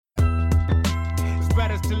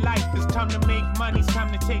is the life. It's time to make money. It's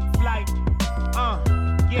time to take flight.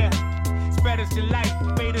 Yeah. Spread is the life.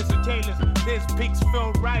 Faders and tailors. This pigs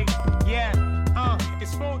feel right. Yeah.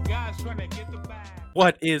 It's 4 guys trying to get the bag.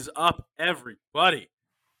 What is up, everybody?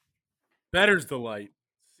 Better's the Light,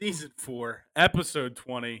 Season 4, Episode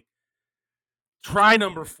 20. Try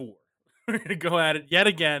number 4. We're going to go at it yet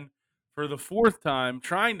again for the 4th time,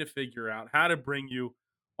 trying to figure out how to bring you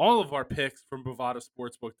all of our picks from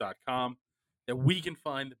BovadaSportsbook.com that we can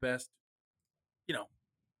find the best,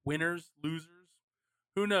 winners, losers,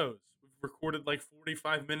 who knows? We've recorded like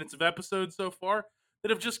 45 minutes of episodes so far that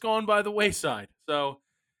have just gone by the wayside. So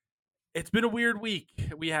it's been a weird week.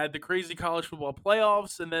 We had the crazy college football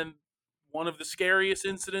playoffs and then one of the scariest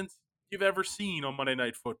incidents you've ever seen on Monday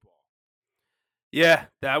Night Football. Yeah,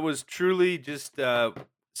 that was truly just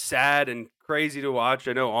sad and crazy to watch.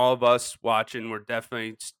 I know all of us watching were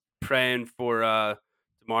definitely praying for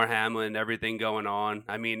Damar Hamlin and everything going on.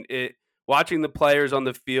 I mean, watching the players on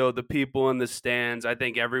the field, the people in the stands, I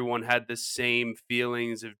think everyone had the same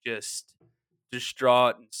feelings of just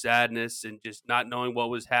distraught and sadness and just not knowing what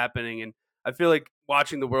was happening. And I feel like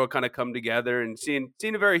watching the world kind of come together and seeing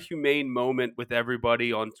a very humane moment with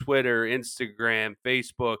everybody on Twitter, Instagram,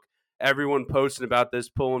 Facebook, everyone posting about this,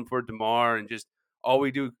 pulling for Damar, and just all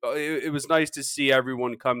we do. It was nice to see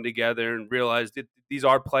everyone come together and realize that these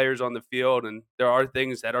are players on the field and there are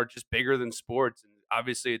things that are just bigger than sports. And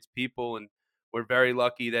obviously it's people, and we're very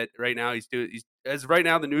lucky that right now as right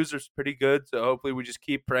now the news is pretty good. So hopefully we just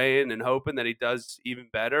keep praying and hoping that he does even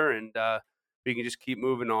better, and we can just keep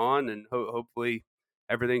moving on, and hopefully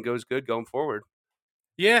everything goes good going forward.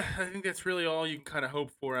 Yeah, I think that's really all you can kind of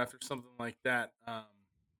hope for after something like that.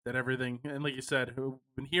 That everything, and like you said, we've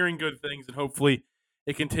been hearing good things, and hopefully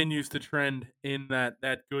it continues to trend in that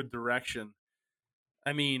good direction.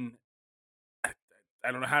 I mean,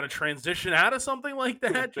 I don't know how to transition out of something like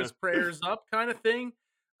that. Just prayers up kind of thing.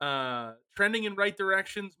 Trending in right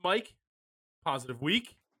directions. Mike, positive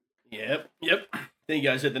week. Yep. I think you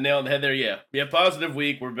guys hit the nail on the head there. Yeah, positive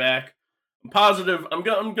week. We're back. I'm positive. I'm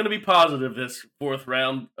going to be positive this fourth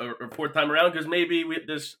time around, because maybe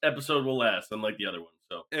this episode will last, unlike the other one.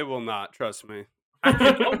 So it will not. Trust me. I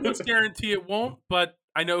can almost guarantee it won't, but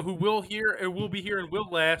I know who will hear. It will be here and will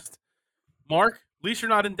last. Mark, at least you're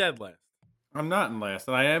not in dead last. I'm not in last,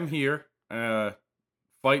 and I am here,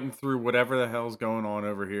 fighting through whatever the hell's going on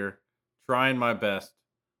over here, trying my best,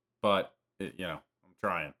 but I'm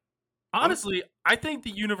trying. Honestly, I think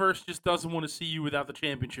the universe just doesn't want to see you without the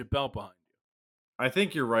championship belt behind you. I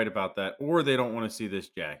think you're right about that, or they don't want to see this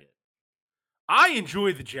jacket. I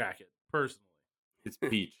enjoy the jacket, personally. It's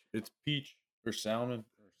peach. It's peach or salmon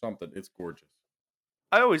or something. It's gorgeous.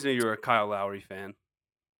 I always knew you were a Kyle Lowry fan.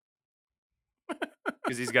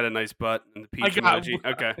 Because he's got a nice butt and the peach emoji.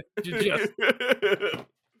 Okay.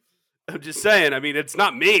 I'm just saying. I mean, it's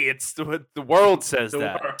not me. It's the world says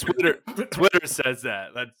that. Twitter says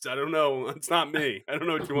that. I don't know. It's not me. I don't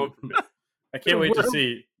know what you want from me. I can't wait to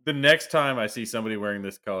see the next time I see somebody wearing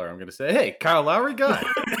this color. I'm going to say, "Hey, Kyle Lowry guy."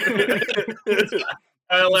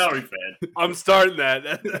 Kyle Lowry fan. I'm starting that.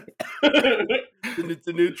 It's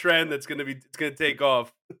a new trend that's going to take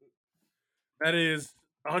off. That is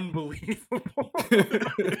unbelievable.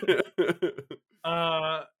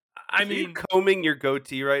 I mean, you combing your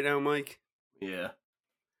goatee right now, Mike? Yeah.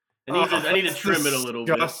 I need to trim it a little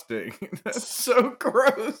bit. Disgusting. That's so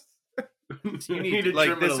gross. You need to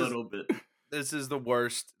trim it a little bit. This is the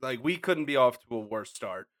worst. Like, we couldn't be off to a worse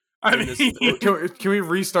start. I mean, can we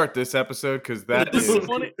restart this epised? Because that is the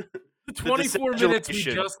 24 minutes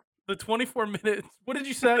the 24 minutes. What did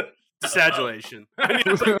you say? Desagulation. I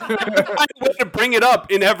want to bring it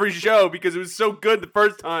up in every show because it was so good the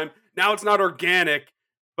first time. Now it's not organic,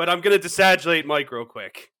 but I'm going to desagulate Mike real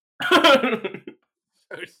quick. So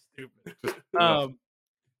stupid.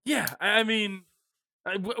 Yeah, I mean,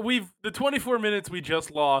 the 24 minutes we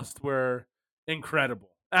just lost were incredible.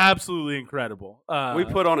 Absolutely incredible. We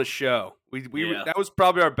put on a show. That was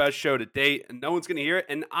probably our best show to date, and no one's going to hear it.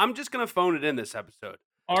 And I'm just going to phone it in this episode.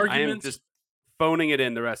 Arguments. I am just phoning it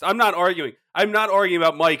in the rest. I'm not arguing. I'm not arguing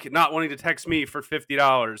about Mike not wanting to text me for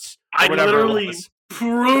 $50. I literally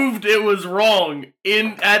proved it was wrong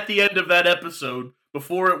at the end of that episode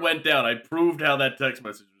before it went down. I proved how that text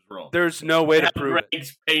message was wrong. There's no way to prove it.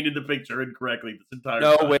 Painted the picture incorrectly this entire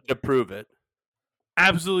time. No way to prove it.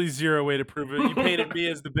 Absolutely zero way to prove it. You painted me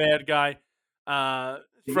as the bad guy. How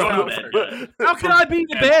can I be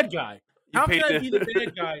the bad guy? How can I be the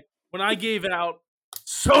bad guy when I gave out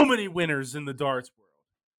so many winners in the darts world?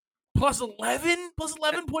 Plus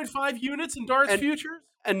 11.5 units in darts futures?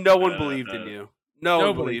 And no one believed in you. No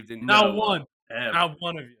one believed in you. Not one. Damn. Not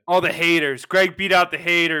one of you. All the haters. Greg beat out the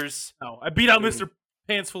haters. No, I beat out Mr.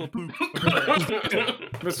 Pants Full of Poop.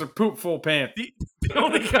 Mr. Poopful Pants.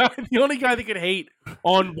 The only guy that could hate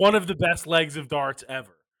on one of the best legs of darts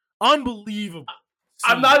ever. Unbelievable.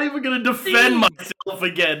 I'm not even going to defend myself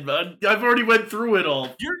again, man. I've already went through it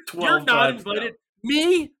all. You're not invited.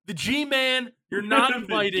 Me, the G-Man, you're not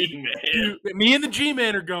invited. Me and the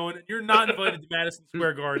G-Man are going, and you're not invited to Madison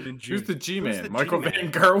Square Garden in June. Who's the G-Man? the Michael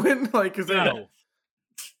G-Man? Van Gerwen? Like, is that? No.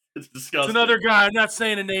 It's disgusting. It's another guy. I'm not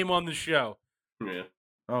saying a name on the show. Yeah.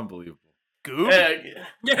 Unbelievable. Goop?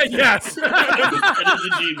 Yeah, yes. It is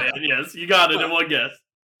a G-Man, yes. You got it in one guess.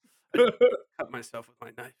 Cut myself with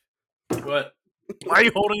my knife. What? Why are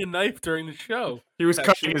you holding a knife during the show? He was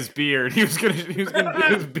cutting his beard. He was gonna do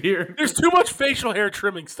his beard. There's too much facial hair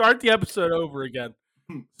trimming. Start the episode over again.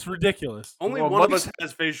 It's ridiculous. Only Well, one of Mike's- us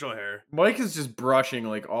has facial hair. Mike is just brushing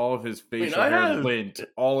like all of his facial I hair have- lint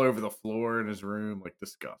all over the floor in his room, like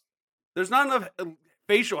disgusting. There's not enough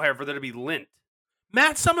facial hair for there to be lint.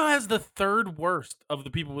 Matt somehow has the third worst of the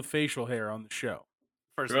people with facial hair on the show.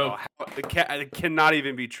 First Bro. of all, it cannot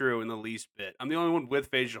even be true in the least bit. I'm the only one with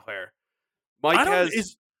facial hair. Mike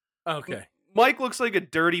has. Okay. Mike looks like a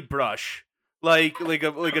dirty brush, like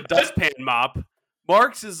a dustpan mop.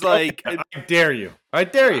 Mark's is like I dare you. I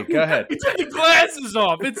dare you. Go ahead. He took the glasses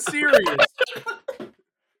off. It's serious.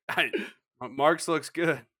 Mark's looks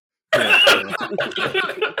good. Yeah.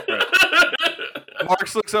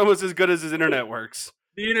 Mark's looks almost as good as his internet works.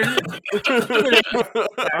 The internet.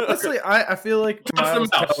 Honestly, I feel like Touch Miles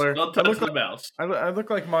the mouse. Teller. Don't I touch look the like, mouse. I look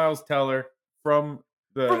like Miles Teller from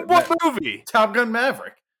the From what movie? Top Gun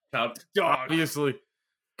Maverick. Dog. Obviously.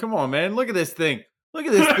 Come on, man. Look at this thing. Look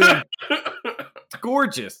at this thing. It's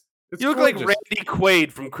gorgeous. It's You look gorgeous. like Randy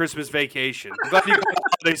Quaid from Christmas Vacation. I'm glad you got the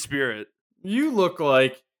holiday spirit. You look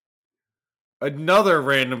like another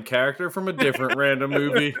random character from a different random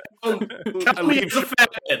movie. Tell me it's a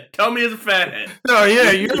fathead. Tell me it's a fathead. Oh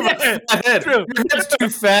yeah, you have a fat head. True. Your head's too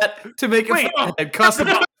fat to make a Wait. fat head custom.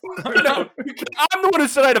 No, I'm the one who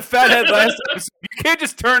said I had a fat head last episode. You can't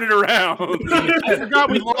just turn it around. I forgot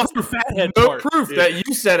we lost the fathead No part. proof that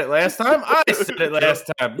you said it last time. I said it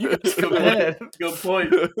last time. You just go ahead. Good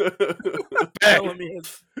point.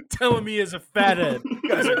 Telling me as a fathead. You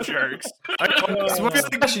guys are jerks.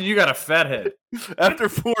 Especially you got a fat head. After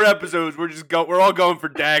 4 episodes, we're all going for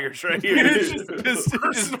daggers right here. It's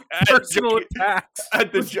just Personal attacks.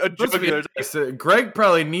 at the Let's be jugulars. honest, Greg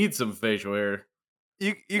probably needs some facial hair.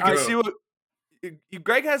 You can see what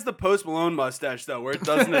Greg has the Post Malone mustache though, where it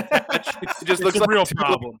doesn't attach. It just looks a like real two,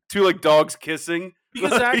 problem. two like dogs kissing.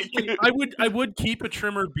 Because Like- actually, I would keep a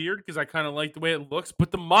trimmer beard because I kind of like the way it looks, but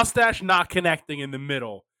the mustache not connecting in the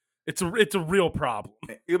middle, it's a real problem.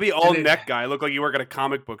 You'll be all And it- neck guy. Look like you work at a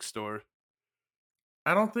comic book store.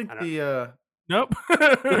 I don't think Nope.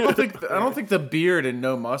 I don't think the beard and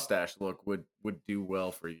no mustache look would do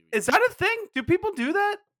well for you. Is that a thing? Do people do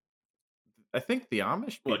that? I think the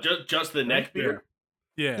Amish Well, people. just the neck beard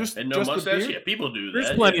Yeah. and no just the mustache. beard? Yeah, people do that.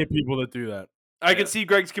 There's plenty of people that do that. I can see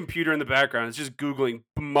Greg's computer in the background. It's just Googling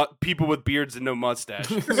people with beards and no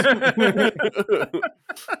mustaches.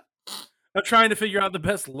 I'm trying to figure out the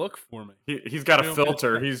best look for me. He's got a Real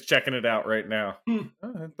filter. He's checking it out right now. Oh, it Go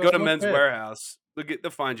doesn't to look Men's bad. Warehouse.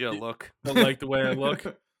 They'll find you a look. Don't like the way I look.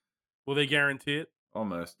 Will they guarantee it?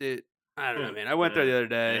 Almost. I don't know, man. I went there the other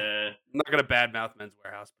day. Yeah. I'm not gonna badmouth Men's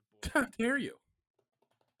Warehouse. But How dare you?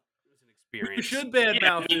 it was an experience. You should Yeah,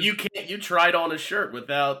 badmouth. I mean, you can't. You tried on a shirt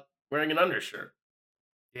without wearing an undershirt.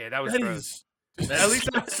 Yeah, that was That gross. is At least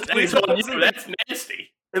That's on you. That's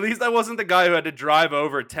nasty. At least I wasn't the guy who had to drive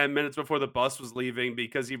over 10 minutes before the bus was leaving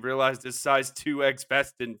because he realized his size 2X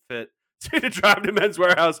vest didn't fit. So he had to drive to Men's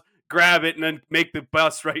Warehouse, grab it, and then make the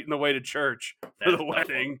bus right in the way to church for That's the not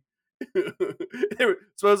wedding.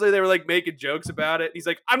 Supposedly they were like making jokes about it. He's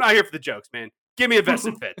like, I'm not here for the jokes, man. Give me a vest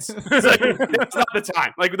that fits. It's like, it's not the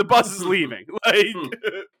time. Like the bus is leaving. Like,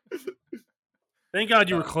 Thank God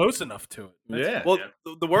you were close enough to it. Yeah. well,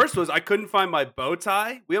 Yeah. the worst was I couldn't find my bow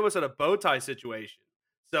tie. We almost had a bow tie situation.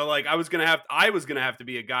 So like I was gonna have to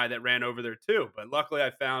be a guy that ran over there too. But luckily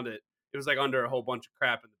I found it. It was like under a whole bunch of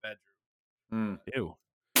crap in the bedroom. Ew.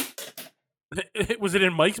 Was it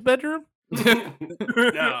in Mike's bedroom?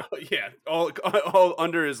 No, yeah, all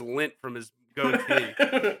under his lint from his goatee.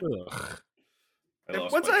 Ugh.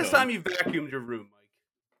 When's the last time you vacuumed your room, Mike?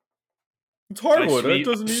 It's hardwood. Sweep, It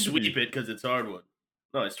doesn't need to sweep be. it because it's hardwood.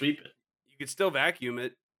 No, I sweep it. You could still vacuum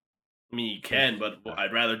it. I mean, you can, but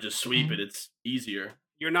I'd rather just sweep it. It's easier.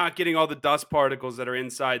 You're not getting all the dust particles that are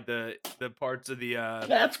inside the parts of the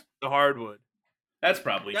hardwood. That's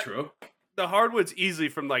probably That- true. The hardwood's easily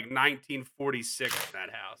from like 1946 in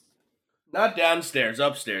that house. Not downstairs,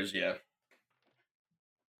 upstairs. Yeah.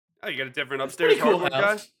 Oh, you got a different upstairs Pretty cool hardwood,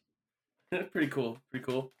 house. guys? Pretty cool. Pretty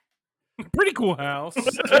cool. Pretty cool house.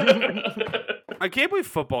 I can't believe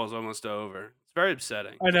football is almost over. It's very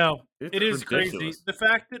upsetting. I know. It's It is crazy. ridiculous. The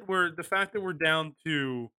fact that we're down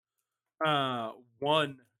to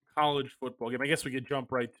one college football game. I guess we could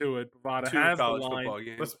jump right to it. Bovada 2 has the college line. football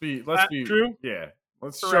games. Let's be true? Yeah.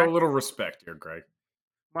 Let's show Correct. a little respect here, Greg.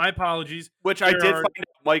 My apologies. Which I There did are- find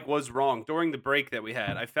out Mike was wrong. During the break that we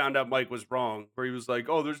had, I found out Mike was wrong, where he was like,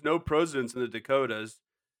 oh, there's no presidents in the Dakotas.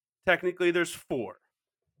 Technically, there's 4.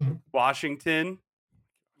 Washington,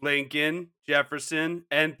 Lincoln, Jefferson,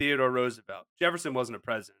 and Theodore Roosevelt. Jefferson wasn't a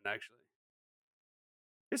president, actually.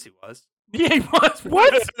 Yes, he was. Yeah, he was.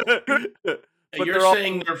 What? But You're they're all-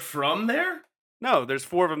 saying they're from there? No, there's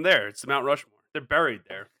 4 of them there. It's the Mount Rushmore. They're buried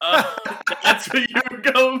there. That's what you're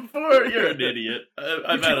going for? You're an idiot.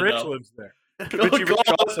 I've had Richie Rich enough. lives there. Richie Rich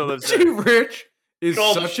also lives there. Richie Rich is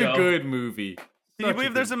Call the such show. a good movie. Do you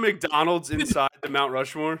believe there's a McDonald's inside the Mount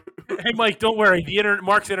Rushmore? Hey, Mike, don't worry.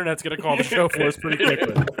 Mark's internet's going to call the show for us pretty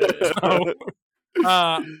quickly. So,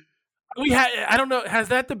 I don't know. Has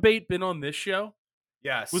that debate been on this show?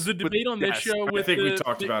 Yes. Was the debate on this yes. show I with think we the-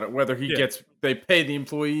 talked about it. Whether Yeah. they pay the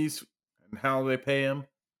employees and how they pay him.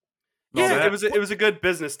 and all Yeah, that. it was a good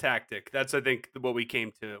business tactic. That's I think what we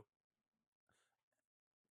came to.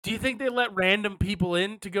 Do you think they let random people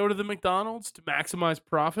in to go to the McDonald's to maximize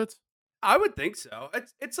profits? I would think so.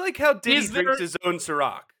 It's like how Diddy Is there- drinks his own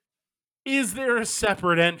Ciroc. Is there a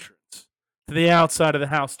separate entrance to the outside of the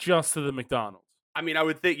house just to the McDonald's? I mean, I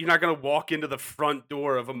would think you're not going to walk into the front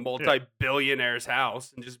door of a multi-billionaire's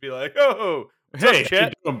house and just be like, "Oh, what's Hey, up, how you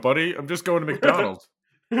Chet? doing, buddy? I'm just going to McDonald's.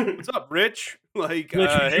 What's up, Rich?" Like, Which would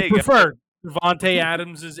hey, you prefer? Devontae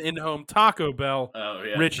Adams' in-home Taco Bell, Oh,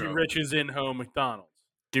 yeah. Richie true. Rich's in-home McDonald's.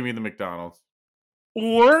 Give me the McDonald's.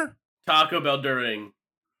 Or, Taco Bell during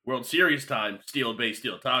World Series time, steal a base,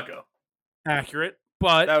 steal a taco. accurate,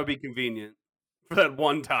 but that would be convenient for that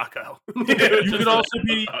one taco. you could also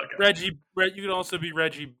be Taco. Reggie. You could also be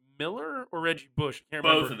Reggie Miller or Reggie Bush. I can't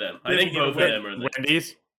Both remember. of them. I Living think in both a of them are there.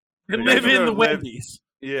 Wendy's. They live in the Live- Wendy's.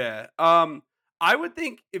 Yeah. I would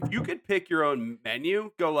think if you could pick your own menu,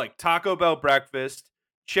 go like Taco Bell breakfast,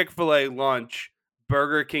 Chick-fil-A lunch,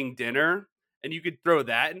 Burger King dinner, and you could throw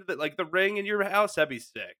that into the ring in your house, that'd be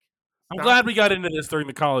sick. I'm glad we got into this during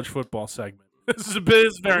the college football segment. This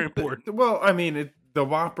is very important. Well, I mean, the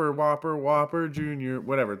Whopper Junior,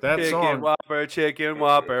 whatever that Chicken song. Whopper, chicken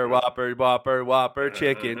Whopper, Whopper, Whopper, Whopper,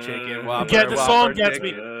 chicken Whopper. Get the Whopper, song gets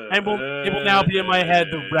chicken. me, and it will now be in my head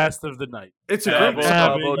the rest of the night. It's a Yeah, great well,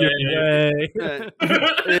 song. Double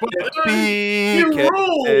You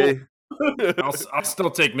rule! I'll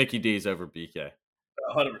still take Mickey D's over BK.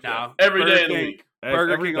 100%. No, Every Burger day of the King. week.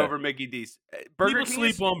 Burger Every King day. over Mickey D's. Burger People King sleep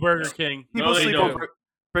is- on Burger King. People No, they sleep don't. on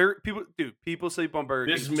people sleep on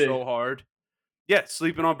Burger This King is me. so hard. Yeah,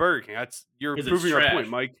 sleeping on Burger King. You're 'Cause it's proving your trash. point,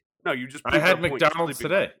 Mike. No, you just I proved had our point. You're McDonald's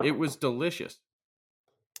sleeping on today. It was delicious.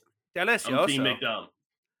 I'm Team Delicioso. McDonald's.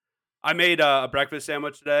 I made a breakfast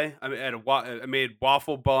sandwich today. I made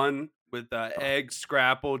waffle bun with eggs,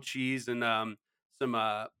 scrapple, cheese, and some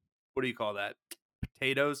what do you call that?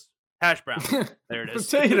 Potatoes, hash browns. There it is.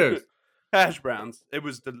 Potatoes. Hash browns. It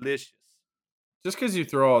was delicious. Just because you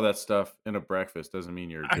throw all that stuff in a breakfast doesn't mean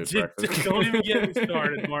you're a I good just breakfast. don't even get me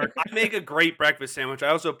started, Mark. I make a great breakfast sandwich. I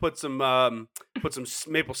also put some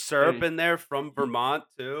maple syrup in there from Vermont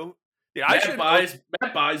too. Yeah,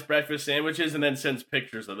 Matt buys breakfast sandwiches and then sends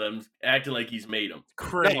pictures of them, acting like he's made them.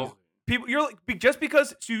 Crazy. No, people, you're like just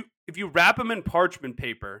because if you wrap them in parchment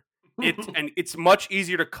paper, it's much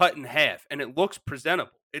easier to cut in half and it looks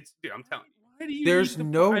presentable. Dude, I'm telling you. Why do you There's use the- I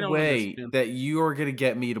no don't way understand. that you are going to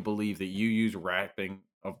get me to believe that you use wrapping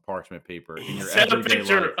of parchment paper in your Sent a everyday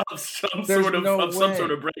picture life. of some There's sort of no some way.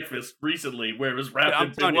 sort of breakfast recently where it was I'm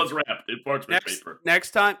wrapped. telling you. In parchment paper.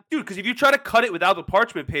 Next time, dude, because if you try to cut it without the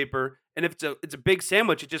parchment paper, and if it's a big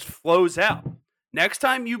sandwich, it just flows out. Next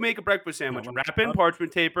time you make a breakfast sandwich, let me wrap it in cut.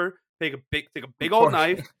 parchment paper, take a big old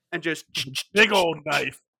knife, and just Big old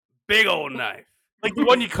knife. big old knife. Like the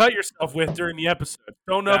one you cut yourself with during the episode.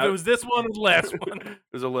 Don't know if That- it was this one or the last one.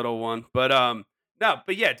 There's a little one, but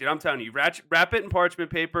yeah, dude, I'm telling you, wrap it in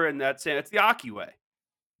parchment paper, and it's the Aki way.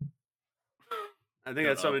 I think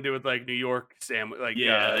that's something to do with like New York sandwich, like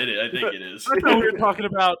Yeah, it is. I think it is. I thought we were talking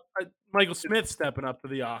about Michael Smith stepping up to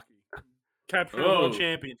the Aki. Capturing a world Oh.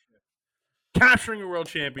 championship. Capturing a world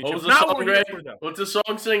What championship. was the Not what song, we're here Greg? for, though. What's the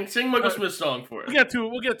song? Sing Michael Smith's song for We'll us.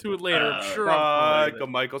 get to it later. I'm sure.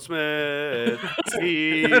 I'm Michael Smith. That's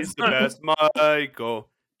He's the not- best Michael.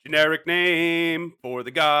 Generic name for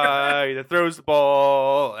the guy that throws the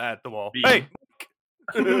ball at the wall. B. Hey,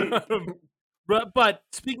 But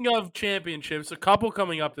speaking of championships, a couple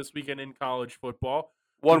coming up this weekend in college football.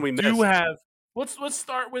 One we missed. do have. Let's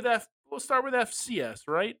start with We'll start with FCS,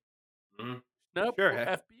 right? Mhm. Nope. Sure,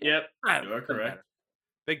 FBS. Yep, Ah, you are doesn't correct. matter.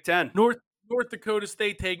 Big Ten. North Dakota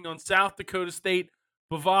State taking on South Dakota State.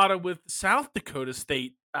 Bovada with South Dakota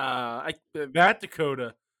State. That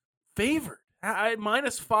Dakota favored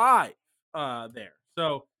 -5 there.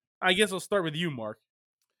 So I guess I'll start with you, Mark.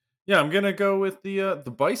 Yeah, I'm gonna go with the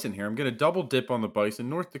Bison here. I'm gonna double dip on the Bison.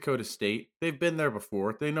 North Dakota State. They've been there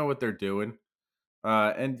before. They know what they're doing.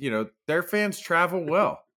 And their fans travel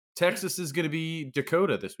well. Texas is gonna be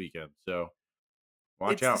Dakota this weekend, so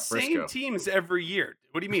watch It's out, the Frisco. same teams every year.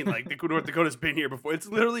 What do you mean? Like North Dakota's been here before? It's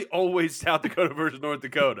literally always South Dakota versus North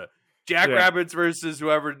Dakota. Jackrabbits versus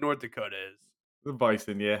whoever North Dakota is. The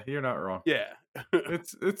Bison, yeah, you're not wrong. Yeah.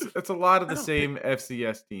 It's a lot of I the don't same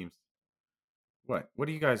FCS teams. What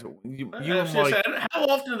do you guys? You I and was gonna Mike? say, how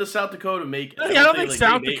often does South Dakota make it? I don't think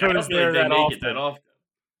South Dakota's there that make often. it that often.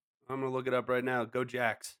 I'm gonna look it up right now. Go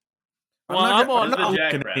Jacks. Well, I'm I'm on not the looking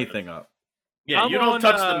Jackrabbits. anything up. Yeah, I'm you don't on,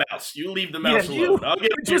 touch the mouse. You leave the mouse you- alone. I'll get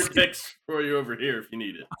your just- picks for you over here if you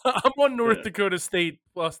need it. I'm on North Yeah. Dakota State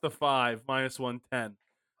plus the 5 -110.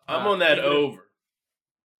 I'm on that even if- over.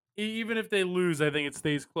 Even if they lose, I think it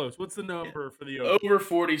stays close. What's the number for the over? Over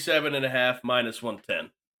 47.5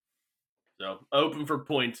 -110. So open for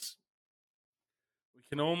points.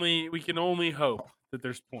 We can only hope that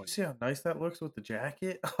there's You points. see how nice that looks with the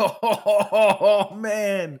jacket? Oh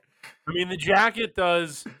man! I mean, the jacket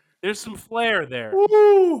does. There's some flair there.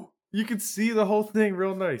 Woo! You can see the whole thing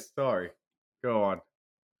real nice. Sorry. Go on.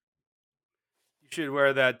 You should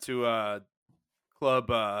wear that to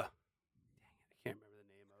club. I can't remember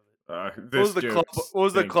the name of it. What was the club? What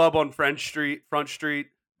was the club on Front Street?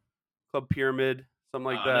 Club Pyramid, something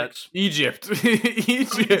like that. Onyx. Egypt.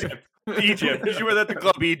 Egypt. Egypt. You should wear that to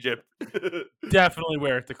Club Egypt. Definitely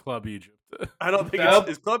wear it to Club Egypt. I don't think Club-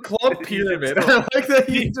 it's Club Pyramid. Egypt I like that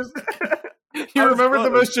you just. You I was remember the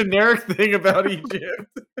close. most generic thing about Egypt?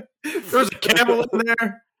 There was a camel in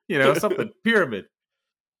there. Something. Pyramid.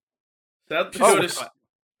 South Oh, Dakota,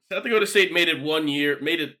 South Dakota State made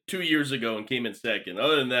it 2 years ago and came in second.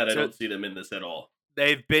 Other than that, I So- don't see them in this at all.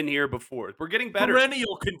 They've been here before. We're getting better.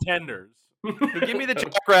 Perennial contenders. So give me the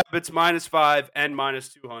Jackrabbits -5 and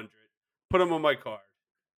 -200. Put them on my card.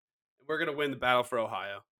 We're gonna win the battle for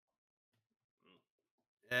Ohio.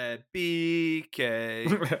 BK.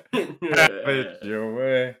 Have it your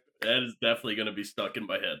way. That is definitely going to be stuck in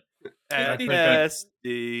my head.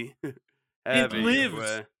 SD. Have your lives.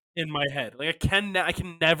 way. In my head, like I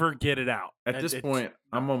can never get it out. At And this it's- point,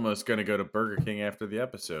 I'm almost going to go to Burger King after the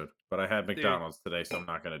episode, but I had McDonald's today, so I'm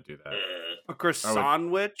not going to do that. A croissant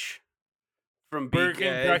sandwich from Burger King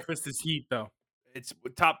BK. breakfast is heat though. It's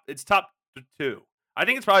top 2. I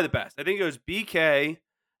think it's probably the best. I think it goes BK,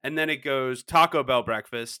 and then it goes Taco Bell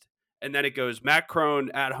breakfast, and then it goes Matt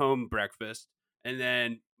Crone at home breakfast, and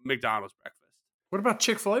then McDonald's breakfast. What about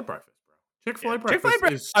Chick-fil-A breakfast, bro? Chick-fil-A breakfast Chick-fil-A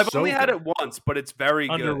breakfast. is I've so only had good. it once, but it's very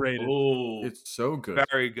good. Underrated. Oh, It's so good.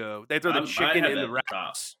 Very good. They throw the I chicken had in that the at the top.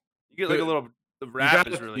 wraps. You get like a But little. The You wrap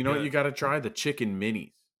gotta, is really. you know good. what? You got to try the chicken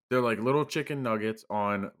minis. They're like little chicken nuggets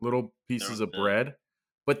on little pieces of Yeah. bread,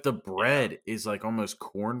 but the bread is like almost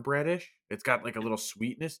cornbreadish. It's got like a little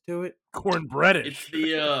sweetness to it. Cornbreadish. it's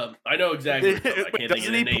the I know exactly. What it's called. I Wait, can't think of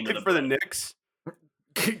doesn't the he name pick of the for the brand. Knicks?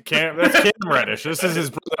 That's Cam Reddish. This is his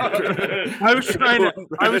brother. I was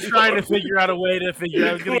trying to figure out a way to figure.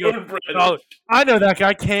 I was gonna go. Cornbread. Oh, I know that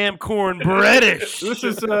guy, Cam Cornbreadish.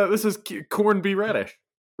 this is corn B Reddish.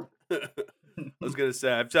 I was gonna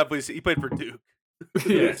say I've definitely seen, he played for Duke.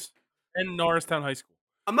 Yes. And Norristown High School.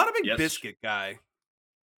 I'm not a big Yes. biscuit guy.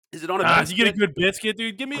 Is it on a Ah, biscuit? you get a good biscuit,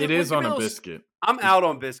 dude. Give me. It is give on me a those- biscuit, I'm out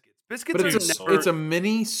on biscuits. Biscuits but are it's never. a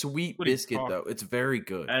mini sweet What are you biscuit talking- though. It's very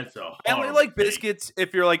good. That's a I only hard like take. biscuits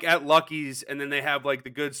if you're like at Lucky's and then they have like the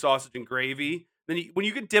good sausage and gravy. Then when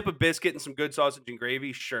you can dip a biscuit in some good sausage and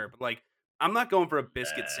gravy, sure. But like, I'm not going for a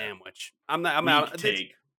biscuit sandwich. I'm not. I'm Weak out.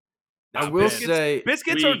 take. I Nah, will biscuits- say,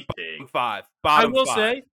 biscuits are Weak take. five. I Bottom will five.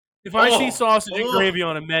 say, if I see Oh, sausage and oh. gravy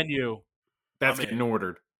on a menu, that's I'm in. getting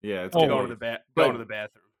ordered. Yeah, it's Oh, getting Going to ordered. the But- going to the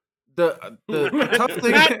bathroom. The tough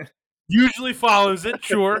thing. That- usually follows it.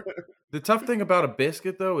 Sure. The tough thing about a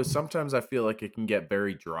biscuit, though, is sometimes I feel like it can get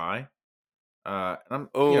very dry. And I'm,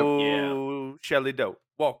 Oh, Shelly Doe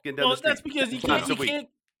walking down Well, the street. that's because you Once can't. a You week.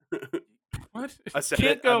 can't. What? I said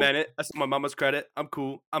Can't it. go- I meant it. I said my mama's credit. I'm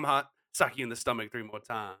cool. I'm hot. Sock you in the stomach 3 more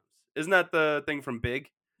times. Isn't that the thing from Big?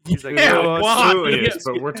 He's like, Yeah, well, why? it is,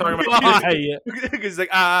 but we're talking about Why? He's like,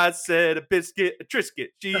 I said a biscuit, a Triscuit.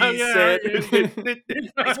 She Oh, yeah, said yeah.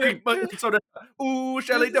 ice cream, but soda. Ooh,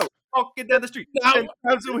 Shelly Doe. walking down the street 10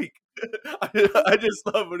 times a week. I just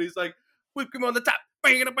love when he's like, whip him on the top.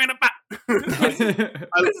 I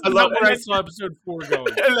love where I it. saw episode 4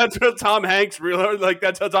 going. And that's what Tom Hanks realized. Like,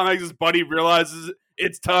 that's how Tom Hanks' buddy realizes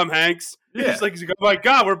it's Tom Hanks. Yeah. He's like, oh my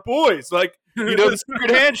God, we're boys. Like, the secret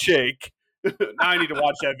handshake. Now I need to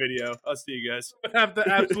watch that video. I'll see you guys. I have to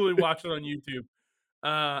absolutely watch it on YouTube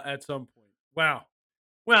at some point. Wow.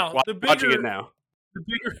 Well, Watching it now. The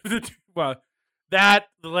bigger of the two,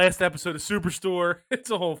 the last episode of Superstore, it's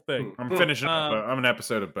a whole thing. I'm finishing up. I'm an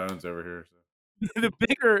episode of Bones over here. So. The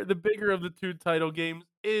bigger of the two title games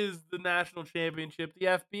is the national championship, the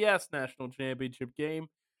FBS national championship game.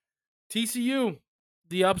 TCU,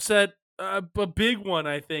 the upset, a big one,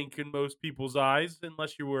 I think, in most people's eyes,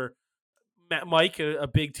 unless you were Mike, a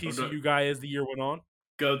big TCU guy as the year went on.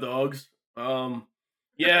 Go Dogs.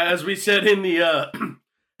 Yeah, as we said in the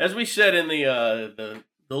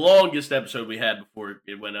the longest episode we had before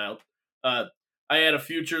it went out, I had a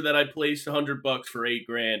future that I placed $100 for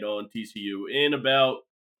 $8,000 on TCU in about,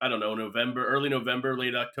 I don't know, early November,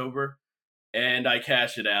 late October, and I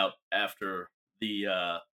cashed it out after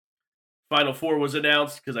the Final Four was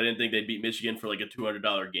announced because I didn't think they'd beat Michigan for like a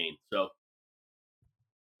 $200 gain. So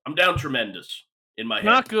I'm down tremendous in my head.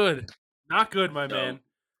 Not good, my So, man.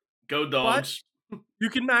 Go Dogs. You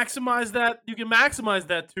can maximize that. You can maximize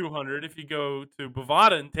that 200 if you go to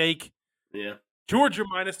Bovada and take Georgia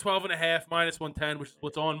minus 12.5, minus 110, which is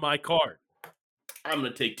what's on my card. I'm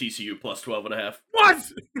gonna take TCU plus 12.5.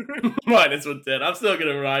 What? Minus 110. I'm still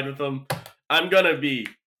gonna ride with them. I'm gonna be.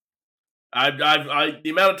 The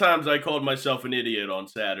amount of times I called myself an idiot on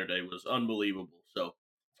Saturday was unbelievable. So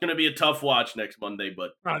it's gonna be a tough watch next Monday.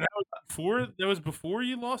 But that was before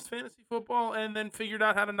you lost fantasy football and then figured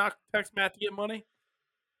out how to knock Tex Matt to get money.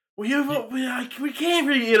 we can't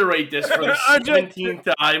reiterate this for the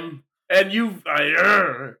 17th time. And you got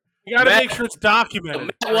to make sure it's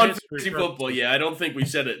documented. Matt won fantasy football. Yeah, I don't think we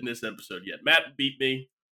said it in this episode yet. Matt beat me.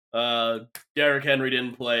 Derrick Henry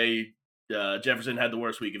didn't play. Jefferson had the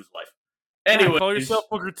worst week of his life. Anyway, call yourself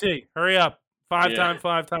Booker T. Hurry up. 5 time.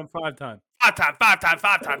 5 time,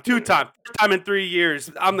 2 time. First time in 3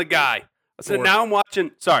 years. I'm the guy. So now I'm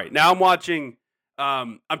watching.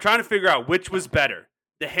 I'm trying to figure out which was better,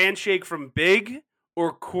 the handshake from Big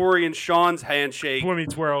or Corey and Sean's handshake. Boy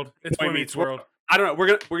Meets World. It's Boy Meets World. I don't know. We're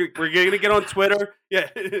gonna get on Twitter. Yeah,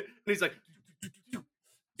 and he's like,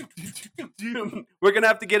 we're gonna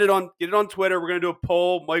have to get it on Twitter. We're gonna do a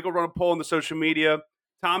poll. Mike will run a poll on the social media.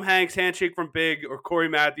 Tom Hanks handshake from Big or Corey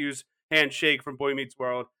Matthews handshake from Boy Meets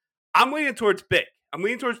World. I'm leaning towards Big.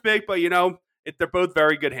 But they're both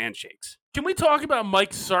very good handshakes. Can we talk about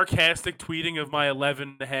Mike's sarcastic tweeting of my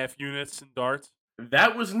 11.5 units in darts?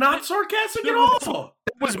 That was not sarcastic at all.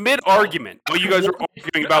 It was mid-argument. You guys were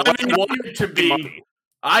arguing about what you wanted to be.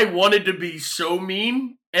 I wanted to be so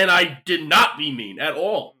mean, and I did not be mean at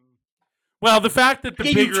all. Well, the fact that the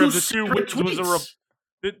bigger of the two was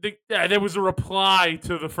there was a reply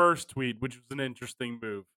to the first tweet, which was an interesting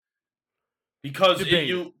move. Because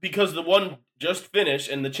the one just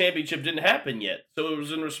finished and the championship didn't happen yet, so it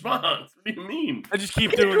was in response. What do you mean? I just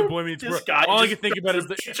keep doing the Boy Meets World. All I can think about is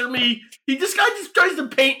picture me. This guy just tries to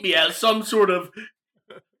paint me as some sort of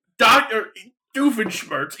Dr.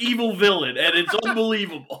 Doofenshmirtz evil villain, and it's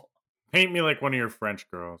unbelievable. Paint me like one of your French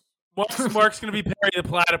girls. Mark's gonna be Perry the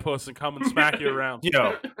Platypus and come and smack you around.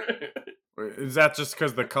 Yo, is that just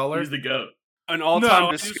because the color? He's the goat. An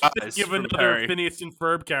all-time disguise. Give another Phineas and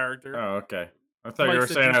Ferb character. Oh, okay. I thought you were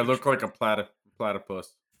saying I look like a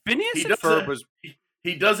platypus. Phineas and Ferb was.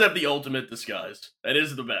 He does have the ultimate disguise. That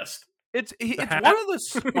is the best. It's one of the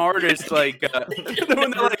smartest.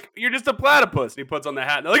 When they're like, "You're just a platypus," and he puts on the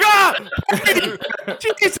hat, and they're like, "Ah,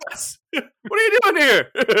 Jesus, what are you doing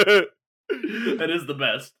here?" That is the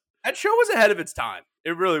best. That show was ahead of its time.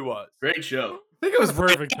 It really was. Great show. I think it was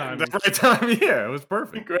perfect time. The right time. Yeah, it was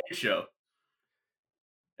perfect. Great show.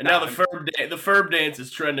 And now the Ferb dance is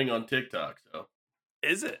trending on TikTok. So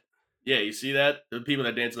is it? Yeah, you see that? The people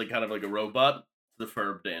that dance kind of like a robot. The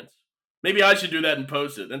Ferb dance. Maybe I should do that and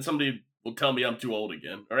post it. Then somebody will tell me I'm too old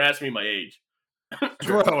again or ask me my age.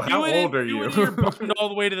 Bro, how old are you? You're buttoned all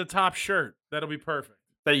the way to the top shirt. That'll be perfect.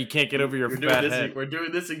 That you can't get over your fat head. We're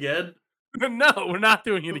doing this again? No, we're not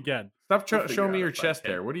doing it again. Stop showing me your chest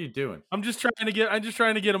hair. What are you doing? I'm just trying to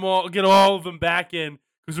get all of them back in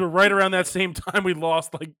because we're right around that same time we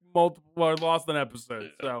lost lost an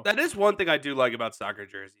episode. So that is one thing I do like about soccer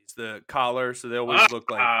jerseys: the collar, so they always look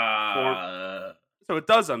like. So it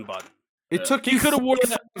does unbutton. It took you could have worn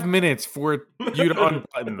 5 minutes for you to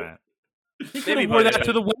unbutton that. Maybe wore that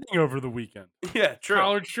to the wedding over the weekend. Yeah, true.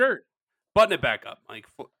 Collared shirt. Button it back up, Mike.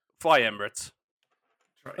 Fly Emirates.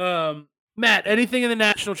 That's right. Matt, anything in the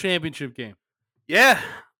national championship game? Yeah.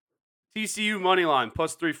 TCU money line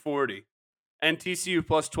plus 340 and TCU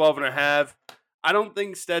plus 12.5. I don't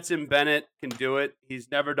think Stetson Bennett can do it. He's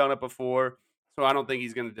never done it before, so I don't think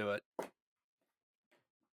he's going to do it.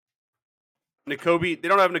 They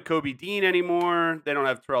don't have Nakobe Dean anymore. They don't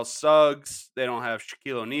have Terrell Suggs. They don't have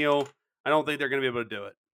Shaquille O'Neal. I don't think they're going to be able to do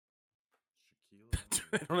it.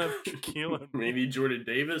 They don't have Shaquille O'Neal. Maybe Jordan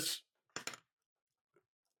Davis.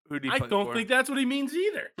 Who do you I play don't for? think that's what he means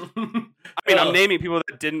either. I mean, I'm naming people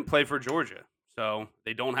that didn't play for Georgia, so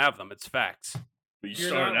they don't have them. It's facts. We You're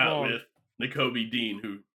started not out wrong. with Nakobe Dean,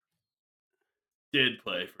 who did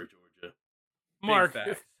play for Georgia. Mark, Big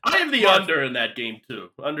facts. I have the Mark. under in that game too.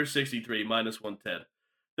 Under 63 minus 110.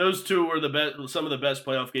 Those two were the best. Some of the best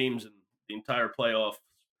playoff games in the entire playoff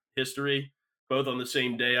history. Both on the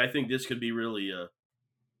same day. I think this could be really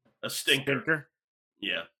a stinker.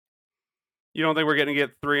 Yeah. You don't think we're going to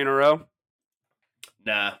get 3 in a row?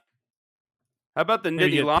 Nah. How about the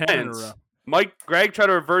Maybe Nittany get 10 in a Lions? row. Greg tried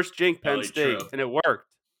to reverse jinx Penn Probably State, true. and it worked.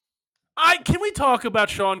 Can we talk about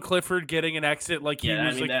Sean Clifford getting an exit like he Yeah, I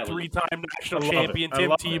was mean, that was- three-time national I love it. champion I Tim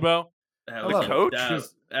love it. Tebow? That I was love it. coach?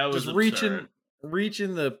 That was Just absurd.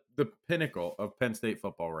 reaching the pinnacle of Penn State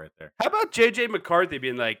football right there. How about J.J. McCarthy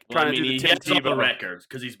being like Well, trying I mean, to do he the Tim has all the Tebow? records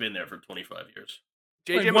because he's been there for 25 years.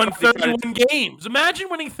 J.J. He won McCarthy tried 31 to- games. Imagine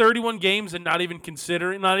winning 31 games and not even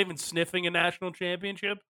sniffing a national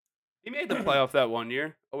championship. He made the playoff that one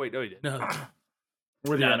year. Oh wait, no, he didn't. No.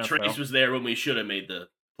 We're the Nah, NFL. Trace was there when we should have made the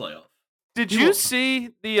playoff. Did you see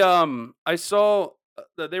the I saw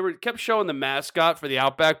that they kept showing the mascot for the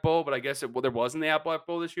Outback Bowl, but I guess there wasn't the Outback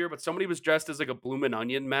Bowl this year. But somebody was dressed as like a Bloomin'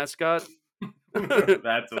 Onion mascot.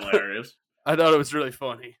 That's hilarious. I thought it was really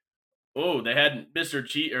funny. Oh, they had Mr.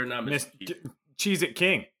 Cheat or not Mr. Cheat. Cheese It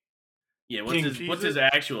King. Yeah, King what's his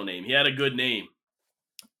actual name? He had a good name.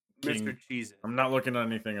 King. Mr. Cheese. I'm not looking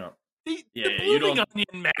anything up. The Yeah, Blooming you don't-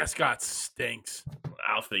 Onion mascot stinks.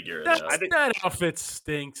 I'll figure it That, out. that outfit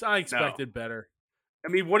stinks. I expected better. I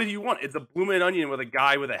mean, what do you want? It's a Bloomin' Onion with a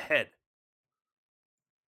guy with a head.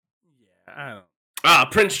 Yeah, I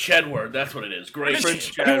don't. Prince Chedward. That's what it is. Great Prince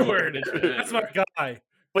Chedward. Chedward. That's my guy.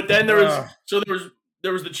 But then there was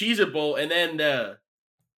the Cheez-It Bowl, and then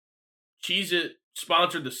Cheez-It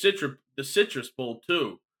sponsored the Citrus Bowl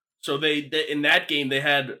too. So they in that game they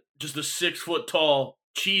had just a 6 foot tall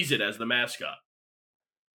Cheez-It as the mascot.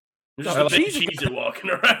 Just No, a big Cheez-It- Cheez-It walking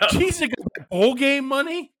around. Jesus, bowl game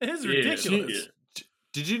money? It is Yeah, ridiculous. yeah.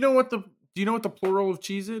 Did you know what the? Do you know what the plural of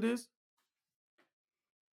Cheez It is?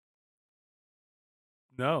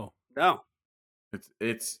 No. No.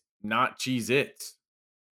 It's not Cheez Its.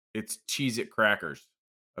 It's Cheez It crackers.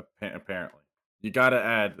 Apparently, you got to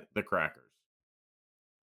add the crackers.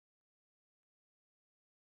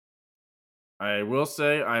 I will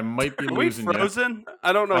say I might be Are we losing you. frozen?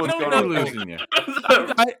 I don't know I what's don't going might know. be on. losing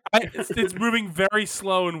you. It's moving very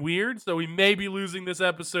slow and weird, so we may be losing this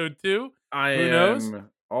episode too. I Who knows? am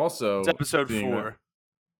also It's episode seeing 4.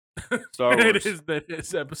 Star Wars. It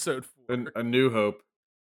is episode 4. A New Hope.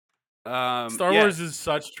 Star yeah. Wars is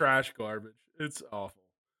such trash garbage. It's awful.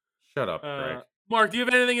 Shut up, Greg. Mark, do you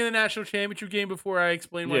have anything in the national championship game before I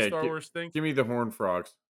explain why Yeah, Star Wars stinks? Give me the Horned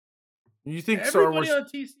Frogs. You think Star Everybody Wars? on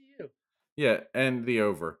TCU. Yeah, and the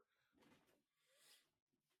over.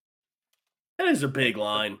 That is a big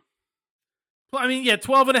line. Well, I mean, yeah,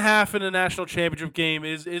 12.5 in a national championship game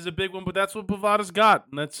is a big one, but that's what Bovada's got,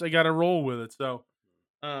 and I got to roll with it. So,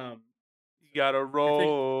 You gotta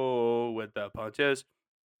roll with the punches.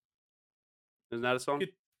 Isn't that a song?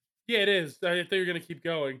 yeah, it is. I thought you were gonna keep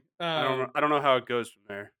going. I don't know how it goes from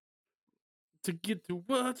there. To get to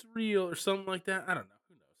what's real or something like that. I don't know.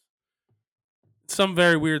 Who knows? Some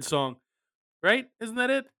very weird song, right? Isn't that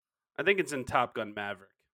it? I think it's in Top Gun Maverick.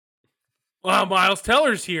 Wow, Miles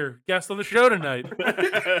Teller's here, guest on the show tonight.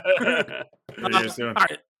 What are you doing? All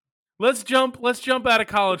right, let's jump out of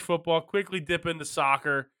college football. Quickly dip into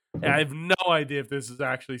soccer. I have no idea if this is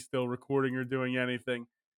actually still recording or doing anything.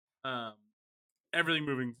 Everything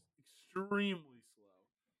moving extremely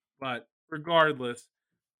slow, but regardless,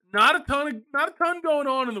 not a ton going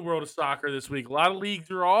on in the world of soccer this week. A lot of leagues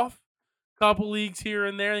are off. A couple leagues here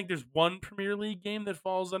and there. I think there's one Premier League game that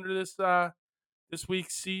falls under this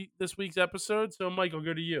week's episode. So, Mike, I'll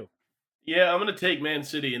go to you. Yeah, I'm going to take Man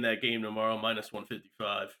City in that game tomorrow, minus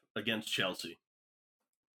 155 against Chelsea.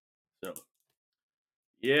 So,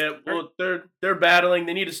 yeah, well, they're battling.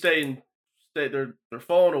 They need to stay. They're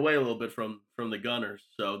falling away a little bit from the Gunners,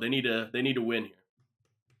 so they need to win here.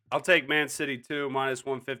 I'll take Man City too, minus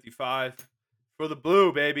 155. For the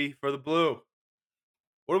blue, baby. For the blue.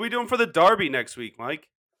 What are we doing for the derby next week, Mike?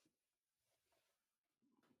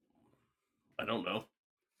 I don't know.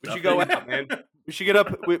 We should go out, man. We should get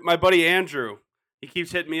up with my buddy Andrew. He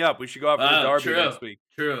keeps hitting me up. We should go out for the derby next week.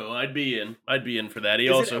 True. I'd be in for that. He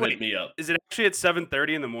Is also it- hit me up. Is it actually at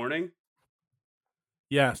 7:30 in the morning?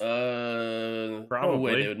 Yes. No Probably.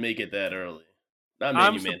 way they would make it that early. Not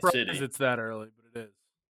I'm Monument surprised City. it's that early, but it is.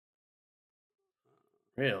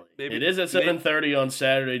 Really? Maybe- It is at maybe- 7:30 on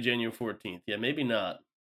Saturday, January 14th. Yeah, maybe not.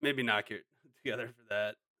 Maybe not get together for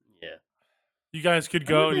that. Yeah. You guys could When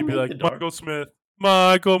go did and you'd they be make like, the dark? Michael Smith.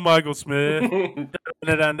 Michael Smith.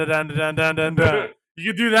 Dun, dun, dun, dun, dun, dun, dun, dun.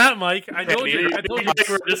 You could do that, Mike. I told you. I told you.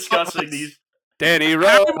 We're discussing these. Danny Harry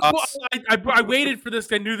Rojas. I waited for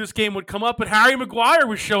this. I knew this game would come up, but Harry Maguire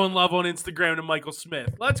was showing love on Instagram to Michael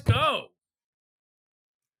Smith. Let's go.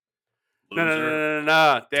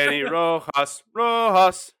 No. Danny Rojas.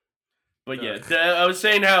 But yeah, I was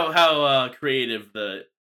saying how creative the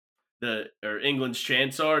England's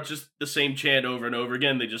chants are. It's just the same chant over and over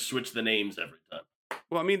again. They just switch the names every time.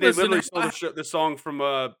 Well, I mean, they Listen, literally stole the song from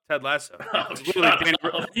Ted Lasso. Oh, It's literally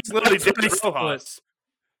That's Danny pretty split. Rojas.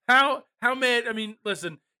 How mad? I mean,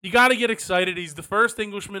 listen, you got to get excited. He's the first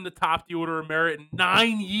Englishman to top the Order of Merit in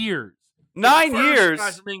 9 years. 9 First years.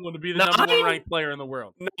 guy from England to be the number 9? one ranked player in the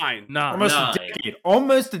world. 9. Nine. Almost Nine. a decade.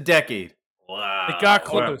 Almost a decade. Wow. It got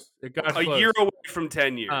close. It got A close. year away from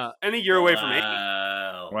 10 years. And a year away from 8.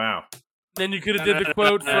 Wow. Wow. Then you could have did the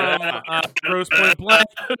quote from Grosse Point Blank.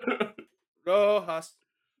 Rojas.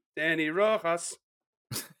 Danny Rojas.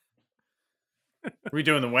 Are we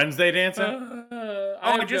doing the Wednesday dancing?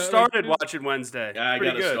 I just started watching Wednesday. I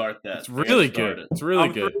Pretty gotta good. start that. It's really good. It's really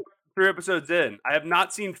I'm good. Three episodes in. I have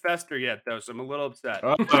not seen Fester yet, though, so I'm a little upset.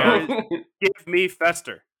 Uh-oh. Give me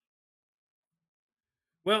Fester.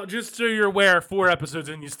 Well, just so you're aware, 4 episodes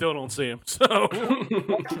and you still don't see him. So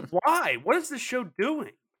Why? What is this show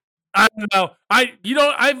doing? I don't know.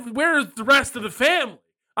 Where's the rest of the family?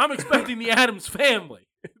 I'm expecting the Adams family.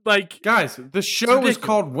 Like, Guys, the show is ridiculous.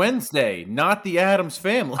 called Wednesday, not the Adams I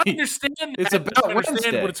Family. understand. It's that. about I understand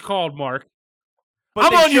Wednesday. what it's called, Mark. But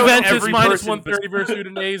I'm they on showed Juventus every minus person 130 versus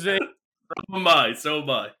Udinese. So am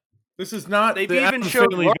I. This is not They've the even Adams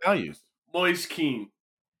showed Family Mark- values. Moise Keane.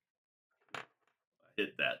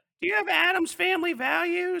 Hit that. Do you have Adams family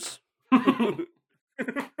values? All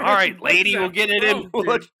right, lady, we'll get it in. Oh,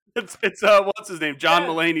 dude. It's what's his name? John Yeah.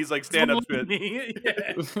 Mulaney's like stand up bit.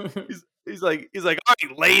 Yeah. He's like, all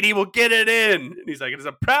right, lady, we'll get it in. And he's like, it is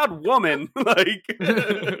a proud woman. Like,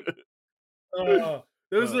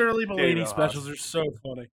 Those early Danny Mulaney Rojas. specials are so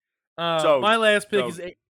funny. So- My last pick so- is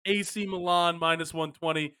AC Milan minus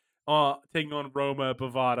 120, taking on Roma at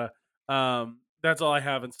Bovada. That's all I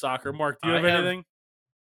have in soccer. Mark, do you have anything?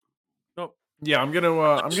 Yeah, I'm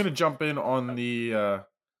gonna jump in on the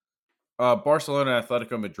Barcelona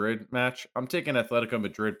Atletico Madrid match. I'm taking Atletico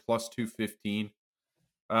Madrid plus 215.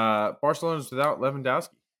 Barcelona's without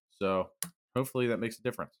Lewandowski, so hopefully that makes a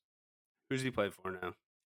difference. who's he play for now?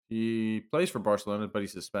 He plays for Barcelona, but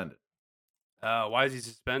he's suspended. Why is he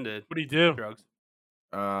suspended? What do you do? Drugs.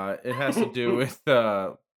 It has to do with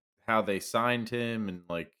how they signed him and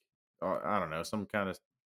like I don't know, some kind of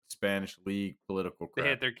Spanish league political They crap.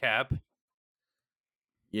 hit their cap.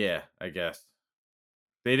 Yeah, I guess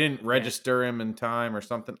they didn't register him in time or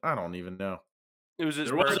something. I don't even know. It was his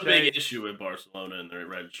There was a birthday. big issue with Barcelona and their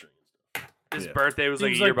registering and stuff. His Yeah. birthday was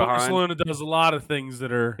like a Seems year like behind. Barcelona does a lot of things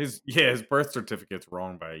that are. His birth certificate's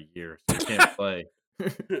wrong by a year, so he can't play.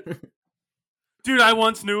 Dude, I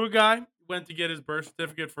once knew a guy went to get his birth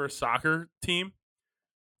certificate for a soccer team.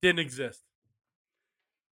 Didn't exist.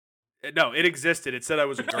 No, it existed. It said I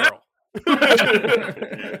was a girl. I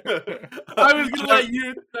was gonna let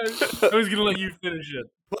you. I was gonna let you finish it.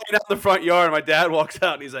 Playing out in the front yard, and my dad walks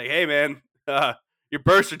out and he's like, "Hey, man, your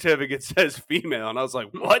birth certificate says female," and I was like,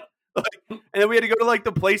 "What?" Like, and then we had to go to like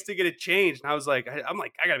the place to get it changed, and I was like, I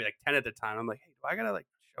gotta be like 10 at the time. I'm like, "Hey, do I gotta like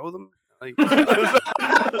show them?" Like,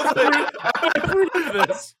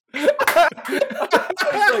 This. he's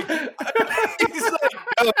like,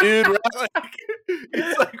 "No, dude, we're at, like,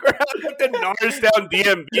 he's like, we're at like the Norristown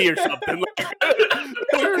DMV or something."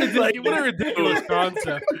 What a ridiculous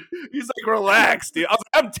concept. He's like, "Relax, dude." I was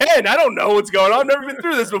like, "I'm 10. I don't know what's going on. I've never been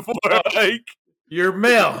through this before." Like, You're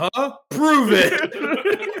male, huh? Prove it.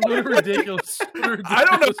 What a ridiculous. I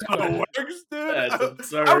don't know how it works, dude. That's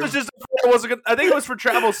absurd. I was just afraid I wasn't gonna, I think it was for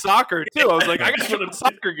travel soccer too. I was like, I got to go to a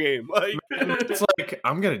soccer game. Like, It's like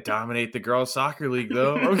I'm gonna dominate the girls' soccer league,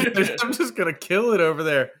 though. I'm just gonna kill it over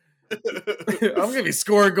there. I'm gonna be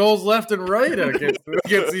scoring goals left and right against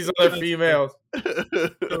these other females. So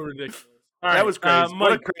ridiculous. All that right, was crazy.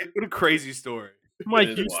 Mike, What a crazy story. Mike,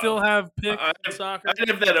 It is you wild. still have picks I- in soccer? I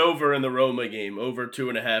have that over in the Roma game, over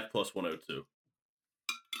 2.5 plus 102.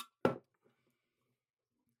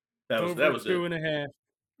 That was two it. and a half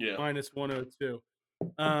Yeah. minus 102.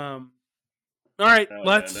 All right,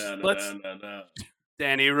 let's No.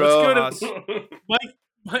 Danny let's go Rojas.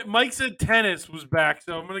 to Mike said tennis was back,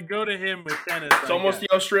 so I'm gonna go to him with tennis. It's almost the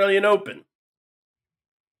Australian Open.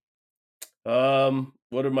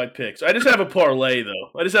 What are my picks? I just have a parlay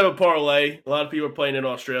though. A lot of people are playing in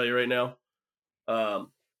Australia right now.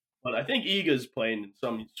 But I think Iga's playing in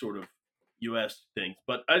some sort of US things.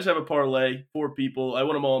 But I just have a parlay, 4 people. I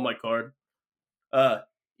want them all on my card. Iga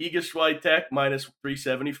Swiatek minus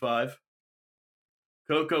 375.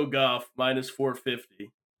 Coco Gauff minus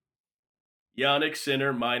 450. Yannick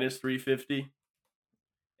Sinner minus 350.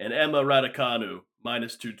 And Emma Raducanu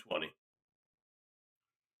minus 220.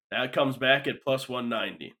 That comes back at plus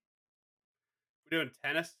 190. We're doing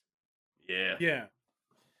tennis? Yeah. Yeah.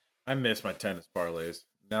 I miss my tennis parlays.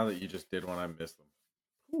 Now that you just did one, I miss them.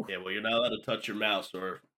 Yeah, well, you're not allowed to touch your mouse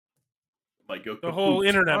or it might go The whole kaput.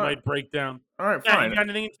 internet All right. might break down. All right, Yeah, fine. you got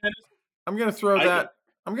anything in tennis? I'm gonna throw I that.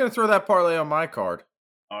 I'm gonna throw that parlay on my card.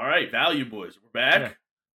 All right, value boys. We're back.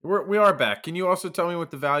 Yeah. We are back. Can you also tell me what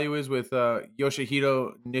the value is with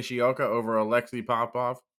Yoshihito Nishioka over Alexei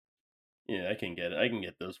Popov? Yeah, I can get it. I can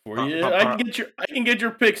get those for Uh, you. uh, I can get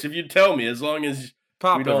your picks if you tell me, as long as we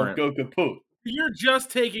Popov. don't go kaput. You're just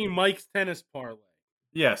taking Mike's tennis parlay.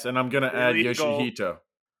 Yes, and I'm gonna add Illegal. Yoshihito.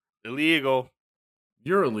 Illegal.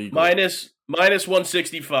 You're illegal. Minus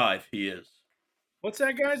 165. He is. What's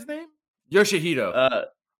that guy's name? Yoshihito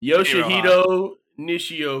Yoshihito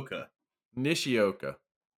Nishioka. Nishioka.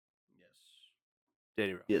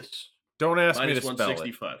 Danny Rojas. Yes. Don't ask me Minus to spell it.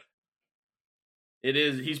 165. It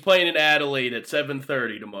is. He's playing in Adelaide at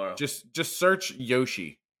 7:30 tomorrow. Just search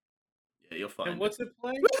Yoshi. Yeah, you'll find. And what's it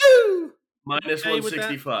play? Minus okay with that?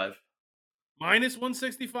 165. Minus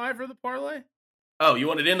 165 for the parlay? Oh, you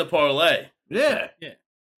want it in the parlay? Yeah. Yeah.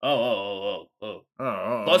 Oh. Oh,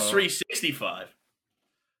 Plus 365.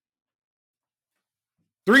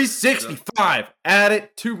 365. Add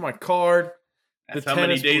it to my card. That's The how many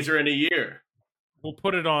tennis days was- are in a year. We'll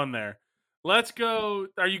put it on there. Let's go.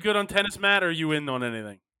 Are you good on tennis, Matt, or are you in on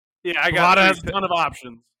anything? Yeah, I Pilata got has a three ton of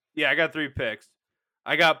options. I got 3 picks.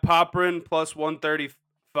 I got Poprin plus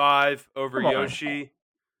 135 over Come on. Yoshi.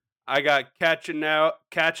 I got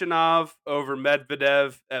Kachanov over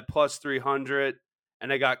Medvedev at plus 300.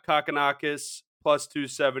 And I got Kakanakis plus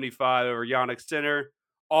 275 over Yannick Sinner.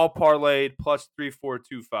 All parlayed plus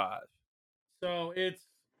 3425. So it's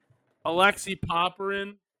Alexei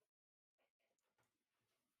Popyrin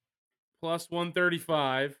plus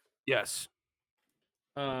 135. Yes.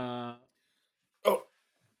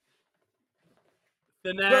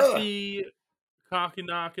 Thanasi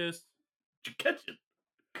Kakanakis. Did you catch it?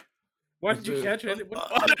 What did you catch? Why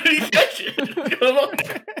did you catch it? Come on.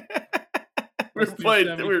 We were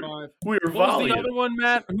playing. We were 275. we were What was the volleying. other one,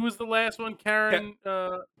 Matt? Who was the last one? Karen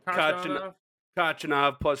Kachanov?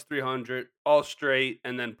 Kachanov plus 300. All straight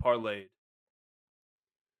and then parlayed.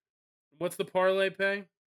 What's the parlay pay?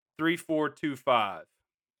 3425.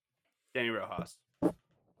 Danny Rojas.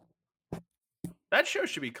 That show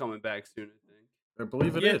should be coming back soon, I think. I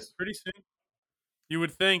believe it Yeah, is. pretty soon. You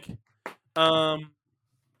would think. All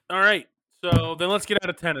right. So then let's get out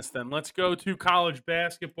of tennis then. Let's go to college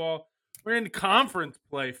basketball. We're in conference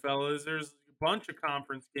play, fellas. There's a bunch of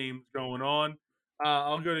conference games going on.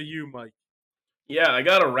 I'll go to you, Mike. Yeah, I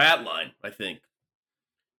got a rat line, I think.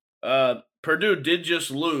 Purdue did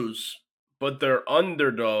just lose, but they're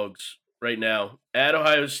underdogs right now at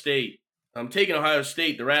Ohio State. I'm taking Ohio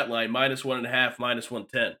State, the rat line, minus 1.5, minus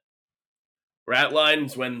 110. Rat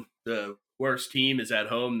lines, when the worst team is at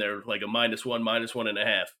home, they're like a minus 1, minus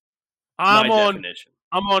 1.5. I'm on Definition.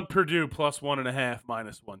 I'm on Purdue plus 1.5,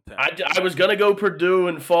 minus 110. I was going to go Purdue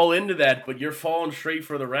and fall into that, but you're falling straight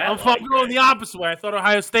for the rat I'm line. going the opposite way. I thought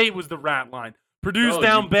Ohio State was the rat line. Purdue's No,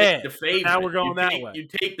 down you bad. take the favorite. Now we're going You that take- way. You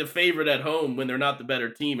take the favorite at home when they're not the better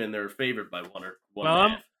team and they're favored by 1 or 1.5.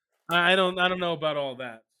 Well, I don't know about all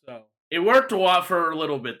that. So It worked a lot for a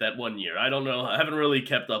little bit that one year. I don't know. I haven't really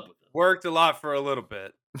kept up with Worked a lot for a little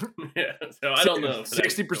bit. it. Yeah, so I don't know.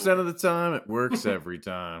 60% of the time, it works every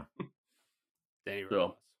time. Danny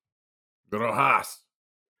So- Rojas. Rojas.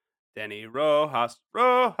 Danny Rojas.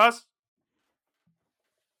 Rojas.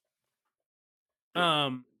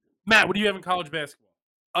 Matt, what do you have in college basketball?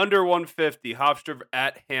 Under 150. Hofstra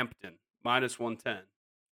at Hampton. Minus 110.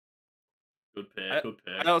 Good pick. Good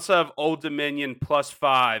pick. I also have Old Dominion plus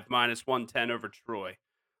 5. Minus 110 over Troy.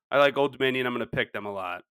 I like Old Dominion. I'm going to pick them a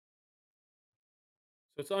lot.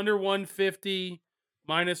 So it's under 150,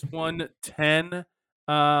 minus 110,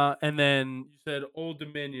 and then you said Old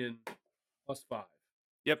Dominion plus 5.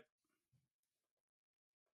 Yep.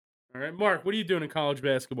 All right, Mark, what are you doing in college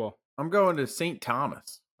basketball? I'm going to St.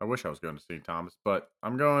 Thomas. I wish I was going to St. Thomas, but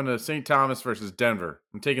I'm going to St. Thomas versus Denver.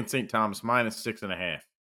 I'm taking St. Thomas minus 6.5.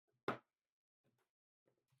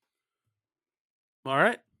 All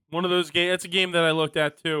right. One of those games. That's a game that I looked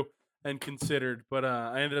at too and considered, but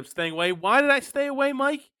I ended up staying away. Why did I stay away,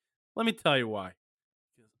 Mike? Let me tell you why.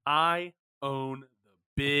 Because I own the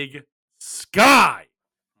Big Sky.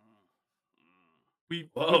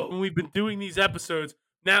 When we've been doing these episodes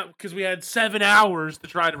now, because we had 7 hours to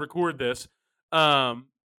try to record this.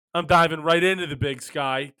 I'm diving right into the Big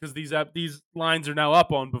Sky because these lines are now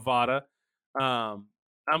up on Bovada. I'm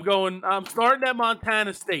starting at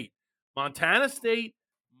Montana State. Montana State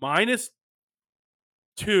 -2,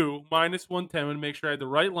 -110. I'm going to make sure I had the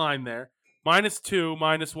right line there. -2,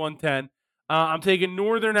 -110. I'm taking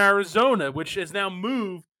Northern Arizona, which has now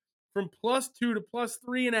moved from +2 to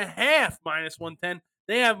 +3.5, -110.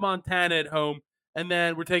 They have Montana at home. And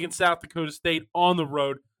then we're taking South Dakota State on the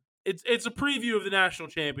road. It's a preview of the national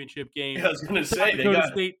championship game. Yeah, I was going to say, they got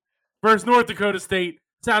State versus North Dakota State.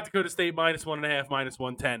 South Dakota State -1.5,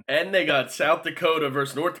 -110. And they got South Dakota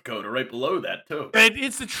versus North Dakota right below that, too. And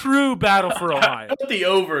it's the true battle for Ohio. Put the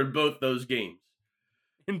over in both those games.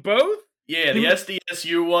 In both? Yeah, the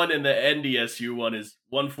SDSU one and the NDSU one is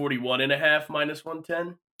 141.5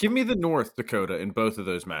 -110. Give me the North Dakota in both of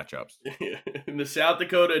those matchups. And the South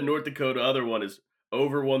Dakota and North Dakota other one is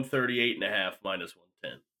over 138.5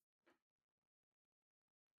 -110.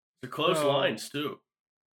 They're close lines too.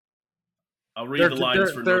 I'll read the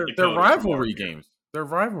lines for North Dakota. They're rivalry games. They're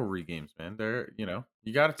rivalry games, man. They're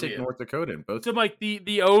you got to take North Dakota in both. So Mike,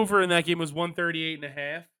 the over in that game was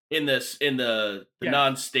 138.5. In the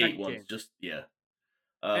non-state ones, game. just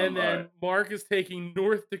and then Mark is taking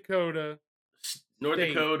North Dakota. North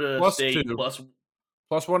State. Dakota Plus State 2. plus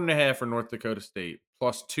 +1.5 for North Dakota State.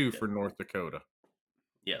 +2 for North Dakota.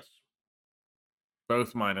 yes.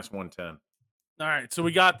 Both -110. All right, so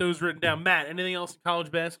we got those written down. Matt, anything else in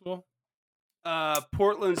college basketball?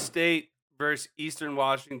 Portland State versus Eastern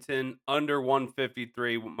Washington under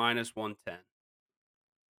 153 -110.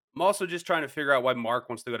 I'm also just trying to figure out why Mark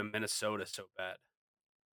wants to go to Minnesota so bad.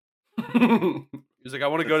 He's like, I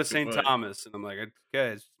want to go to St. Thomas, and I'm like,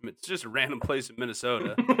 okay, it's just a random place in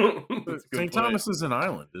Minnesota. St. Thomas is an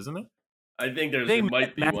island, isn't it? I think there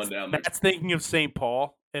might be one down there. Matt's thinking of St.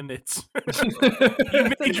 Paul, and it's he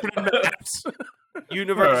majored in maps.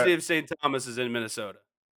 University of St. Thomas is in Minnesota.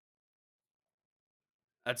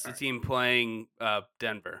 That's the team playing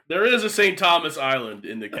Denver. There is a St. Thomas Island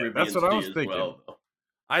in the Caribbean. That's what I was Sea as thinking. well, though.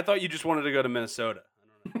 I thought you just wanted to go to Minnesota.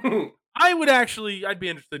 I don't know. I'd be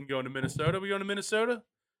interested in going to Minnesota. We going to Minnesota?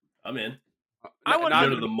 I'm in. I want to go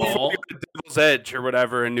to the mall. Devil's Edge or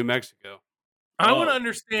whatever in New Mexico. I want to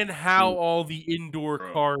understand how all the indoor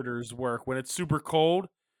corridors work when it's super cold,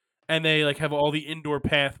 and they like have all the indoor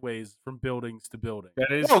pathways from buildings to building.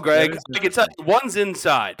 That is. Greg, I can tell you, one's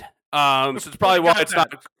inside. So it's probably why it's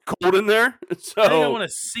not cold in there. So I think I want to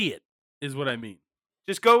see it. Is what I mean.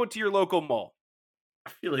 Just go to your local mall. I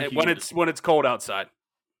feel like when it's cold outside.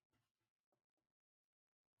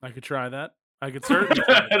 I could try that. I could certainly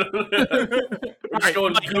try that. I'm just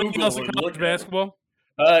going to Anything Google else in and college look at it. basketball?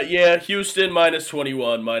 Yeah, Houston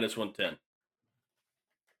 -21, -110.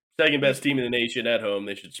 Second best team in the nation at home.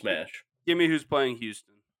 They should smash. Give me who's playing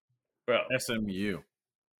Houston. Bro, SMU.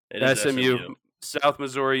 it is SMU. South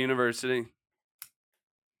Missouri University.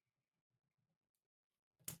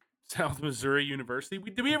 South Missouri University.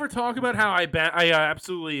 Did we ever talk about how I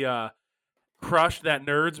absolutely crushed that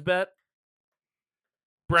nerds bet?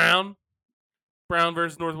 Brown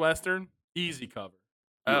versus Northwestern, easy cover.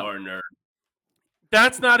 You are a nerd.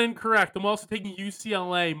 That's not incorrect. I'm also taking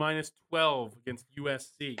UCLA -12 against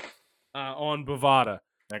USC on Bovada.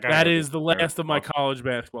 That is the last of my college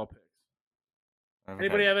basketball picks.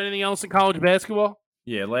 Anybody have anything else in college basketball?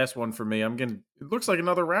 Yeah, last one for me. It looks like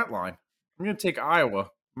another rat line. I'm gonna take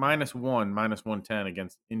Iowa -1, -110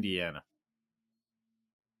 against Indiana.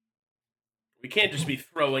 We can't just be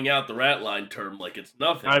throwing out the rat line term like it's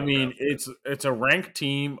nothing. I mean, it's a ranked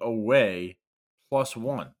team away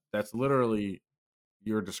 +1. That's literally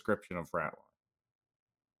your description of rat line.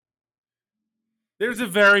 There's a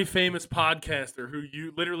very famous podcaster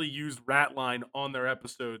who literally used Ratline on their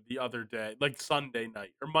episode the other day, like Sunday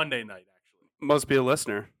night or Monday night, actually. Must be a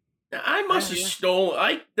listener. I must have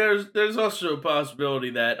stolen. There's also a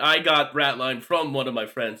possibility that I got Ratline from one of my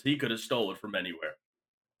friends. He could have stole it from anywhere.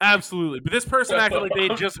 Absolutely, but this person acted like they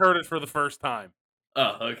had just heard it for the first time.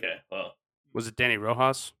 Oh, okay. Well, Was it Danny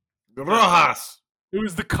Rojas? Rojas. It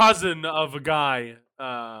was the cousin of a guy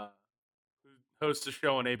who hosts a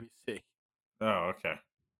show on ABC. Oh, okay.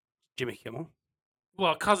 Jimmy Kimmel?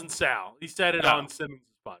 Well, cousin Sal. He said it on Simmons'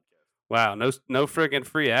 podcast. Wow, no friggin'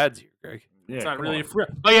 free ads here, Greg. Yeah, It's not come really on. a free.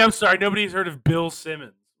 Oh yeah, I'm sorry. Nobody's heard of Bill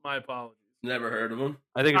Simmons. My apologies. Never heard of him.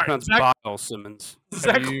 I think it's All right, pronounced Zach- Bile Simmons. Does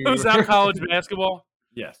that you- close out college basketball?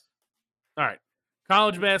 Yes. All right.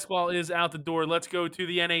 College basketball is out the door. Let's go to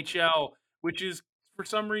the NHL, which is, for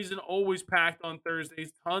some reason, always packed on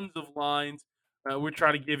Thursdays. Tons of lines. We're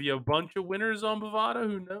trying to give you a bunch of winners on Bovada.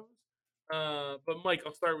 Who knows? But, Mike,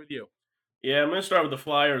 I'll start with you. Yeah, I'm going to start with the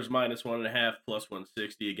Flyers -1.5 plus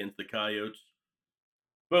 160 against the Coyotes.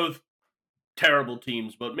 Both terrible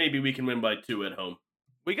teams, but maybe we can win by 2 at home.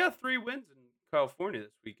 We got 3 wins in California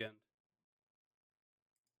this weekend.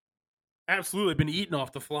 Absolutely been eating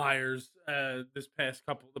off the Flyers the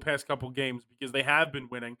past couple games because they have been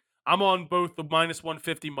winning. I'm on both the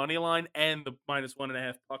 -150 money line and the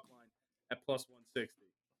 -1.5 puck line at plus 160.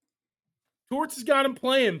 Torts has got him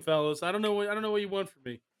playing, fellas. I don't know what you want from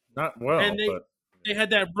me. Not well, And but They had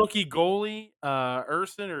that rookie goalie,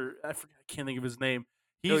 Urson, or I can't think of his name.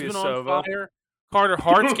 He's been on Ilyasova. fire. Carter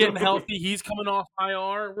Hart's getting healthy. He's coming off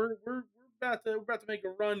IR. We're about to make a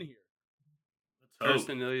run here. Let's hope.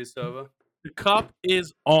 Kirsten Ilyasova. The cup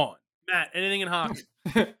is on. Matt, anything in hockey?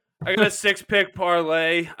 I got a 6-pick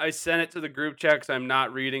parlay. I sent it to the group chat because I'm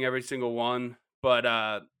not reading every single one. But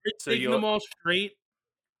You're So taking you'll- them all straight.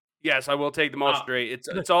 yes, I will take them all Ah. straight.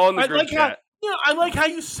 It's all in the group chat. I like how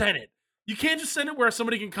you sent it. You can't just send it where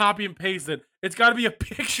somebody can copy and paste it. It's got to be a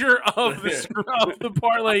picture of the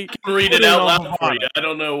parlay. I can read it out loud for you. I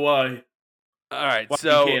don't know why. All right, Why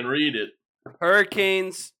so you can't read it.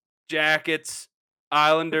 Hurricanes, Jackets,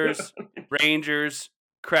 Islanders, Rangers,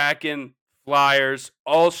 Kraken, Flyers,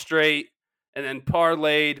 all straight, and then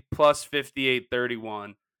parlayed plus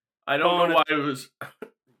 58.31. I don't know why it was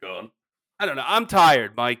gone. I don't know. I'm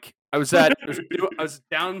tired, Mike. I was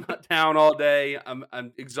downtown all day. I'm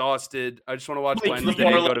exhausted. I just want to watch What's the Wednesday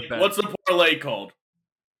and go to parlay- bed. What's the parlay called?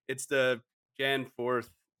 It's the Jan 4th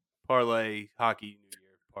parlay hockey New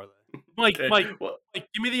Year parlay. Mike, Okay. Mike, Well, give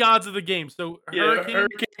me the odds of the game. So yeah,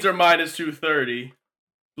 Hurricanes are -230.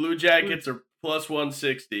 Blue Jackets are plus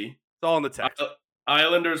 160. It's all in the text.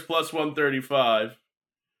 Islanders plus 135.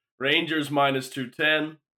 Rangers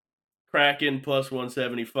 -210. Kraken plus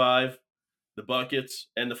 175. The Buckets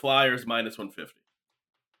and the Flyers -150.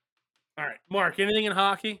 All right, Mark, anything in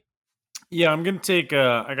hockey? yeah, I'm gonna take.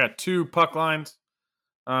 I got 2 puck lines.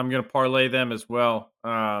 I'm gonna parlay them as well.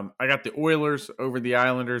 I got the Oilers over the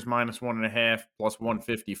Islanders -1.5 plus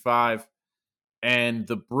 155, and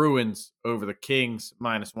the Bruins over the Kings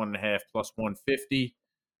 -1.5 plus 150.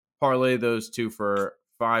 Parlay those 2 for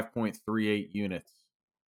 5.38 units.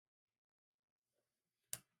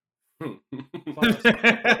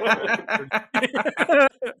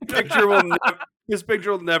 This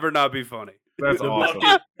picture will never not be funny. That's The awesome.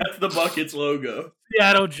 Bucket- that's the Buckets logo.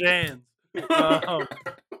 Seattle Jans.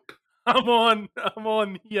 I'm on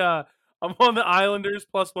the Islanders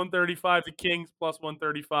plus 135, the Kings plus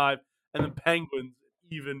 135, and the Penguins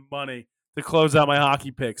even money to close out my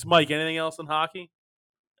hockey picks. Mike, anything else in hockey?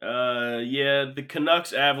 Yeah, the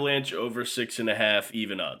Canucks Avalanche over 6.5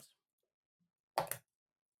 even odds.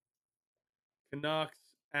 Canucks,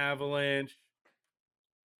 Avalanche,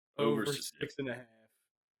 over Over 6.5 at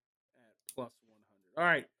plus 100. All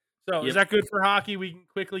right. So is Yep. that good for hockey? We can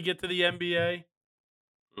quickly get to the NBA.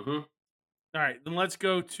 Mm-hmm. All right, then let's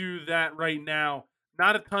go to that right now.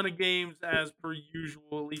 Not a ton of games as per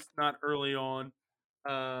usual, at least not early on.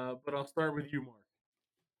 But I'll start with you, Mark.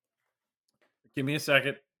 Give me a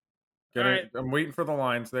second. All right. I'm waiting for the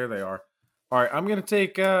lines. There they are. All right, I'm gonna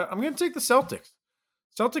take the Celtics.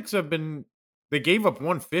 Celtics they gave up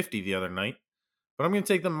 150 the other night, but I'm gonna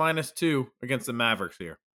take them -2 against the Mavericks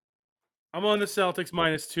here. I'm on the Celtics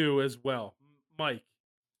 -2 as well. Mike.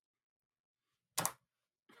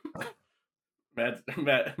 Matt's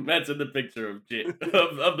in the picture of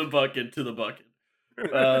of the bucket to the bucket.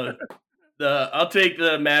 I'll take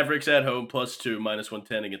the Mavericks at home +2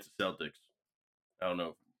 -110 against the Celtics. I don't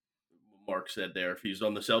know what Mark said there if he's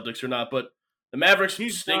on the Celtics or not, but the Mavericks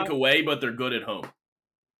stink not. away, but they're good at home.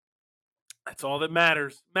 That's all that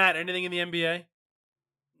matters. Matt, anything in the NBA?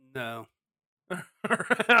 No.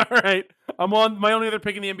 All right. I'm on my only other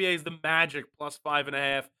pick in the NBA is the Magic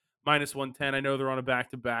 +5.5, -110. I know they're on a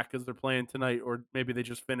back-to-back because they're playing tonight, or maybe they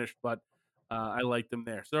just finished, but I like them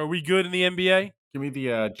there. So are we good in the NBA? Give me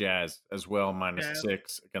the Jazz as well,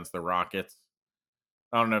 -6 against the Rockets.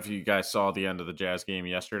 I don't know if you guys saw the end of the Jazz game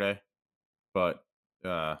yesterday, but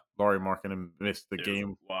Laurie Markkinen missed the It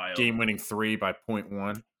was wild. game-winning 3 by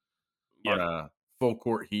 0.1 on a full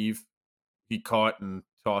court heave. He caught and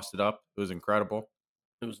tossed it up. It was incredible.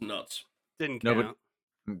 It was nuts. Didn't No, count.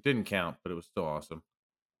 but it didn't count, but it was still awesome.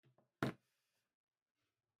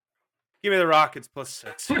 Give me the Rockets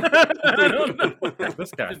 +6. I don't know.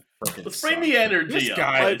 This guy fucking Let's bring sucks. the energy This up.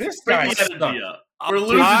 guy- Let's this bring guy the sucks. energy up. I'm We're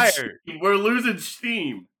losing tired. steam. We're losing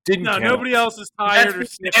steam. Didn't No, count. nobody else is That's tired or the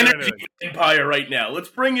sniffing energy anything. empire right now. Let's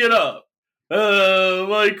bring it up.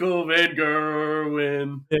 Michael Van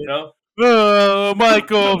Gerwen. You know? Oh,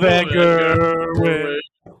 Michael Van Gerwen. Gerwen.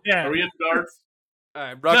 Yeah. Are we in darts? All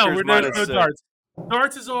right, No, Rutgers there's minus no 6. darts.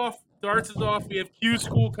 Darts is off. Darts is off. We have Q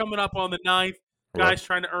School coming up on the 9th. Guys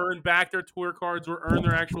trying to earn back their tour cards or earn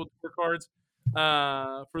their actual tour cards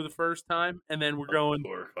for the first time. And then we're going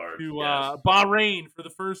Tour cards, to yes. Bahrain for the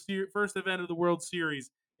first event of the World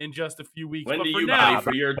Series in just a few weeks. When But do for you now, pay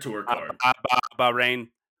for your tour card? Bahrain.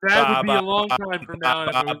 that would be a long time from now, and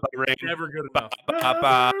it was Bahrain. never good enough.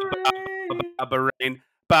 Bahrain.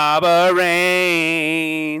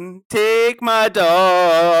 Bahrain. Take my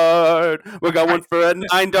dart. We're going for a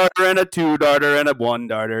 9-darter and a 2-darter and a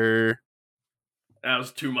 1-darter. That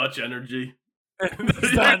was too much energy.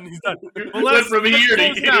 He's done. He's done. Well, Went from year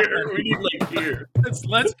to close it out, year. then. We need like year.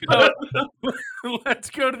 Let's go. Let's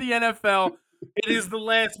go to the NFL. It is the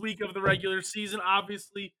last week of the regular season,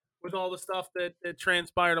 obviously, with all the stuff that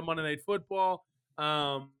transpired on Monday Night Football.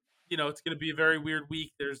 It's going to be a very weird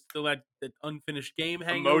week. There's still that unfinished game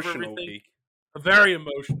hanging over Emotional everything. week. Very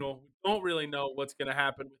emotional. We don't really know what's going to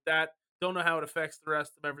happen with that. Don't know how it affects the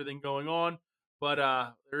rest of everything going on. But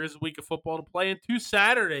there is a week of football to play and 2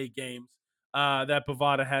 Saturday games that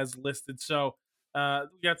Bovada has listed. So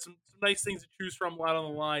we got some nice things to choose from. A lot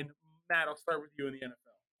on the line. Matt, I'll start with you in the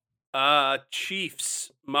NFL.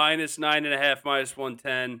 Chiefs -9.5,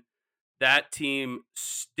 -110. That team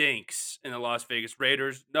stinks in the Las Vegas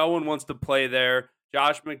Raiders. No one wants to play there.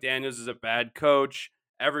 Josh McDaniels is a bad coach.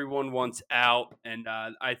 Everyone wants out, and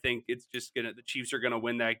I think it's just the Chiefs are gonna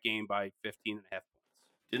win that game by 15.5 points.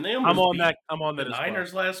 Didn't they I'm almost on beat that. I'm on the that as well.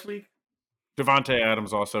 Niners last week? Devontae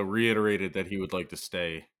Adams also reiterated that he would like to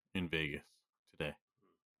stay in Vegas today.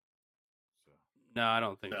 No, I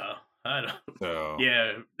don't think so. No, I don't. So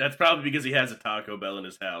Yeah, that's probably because he has a Taco Bell in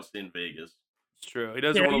his house in Vegas. It's true. He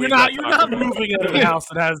doesn't Yeah, want to you're leave not. that You're Taco not Bell. moving out of a house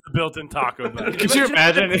that has the built-in Taco Bell. could you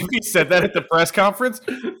imagine if he said that at the press conference?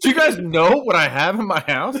 Do you guys know what I have in my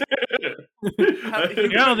house?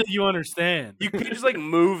 Now that you understand. You could just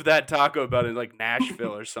move that Taco Bell in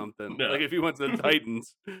Nashville or something. No. Like if he went to the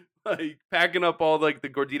Titans, packing up all the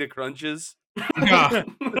Gordita Crunches. Yeah.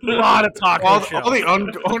 A lot of taco all shells.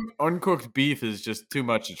 the uncooked beef is just too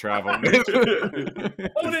much to travel. I'm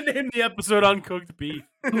gonna name the episode "Uncooked Beef."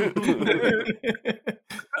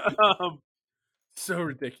 So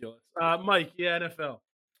ridiculous. Mike, yeah, NFL.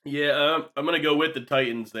 Yeah, I'm gonna go with the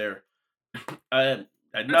Titans there. I'm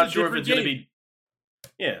That's not a sure if different it's gonna game. be.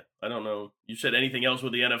 Yeah, I don't know. You said anything else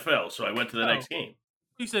with the NFL, so I went to the Oh. next game.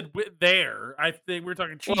 You said there. I think we're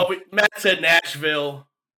talking Chiefs. Well, Matt said Nashville.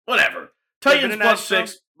 Whatever. been Titans in plus Nashville?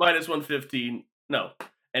 6, -115. No,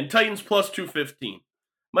 and Titans plus 215.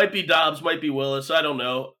 Might be Dobbs, might be Willis. I don't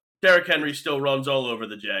know. Derrick Henry still runs all over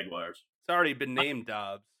the Jaguars. It's already been named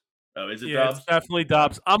Dobbs. Oh, is it yeah, Dobbs? it's definitely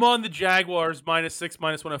Dobbs. I'm on the Jaguars -6,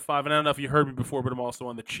 -105, and I don't know if you heard me before, but I'm also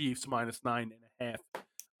on the Chiefs -9.5.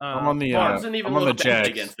 I'm on the Dobbs didn't even I'm on the look bad Jags.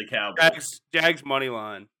 against the Cowboys. Jags money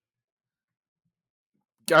line.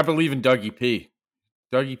 I believe in Dougie P.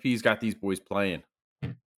 Dougie P's got these boys playing.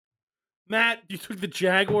 Matt, you took the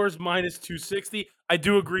Jaguars -260. I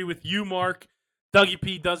do agree with you, Mark. Dougie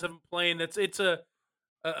P does have him playing. It's a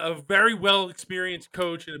very well experienced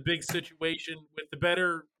coach in a big situation with the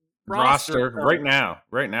better Roster right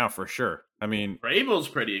now for sure. I mean, Vrabel's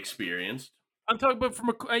pretty experienced. I'm talking about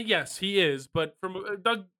from a yes, he is, but from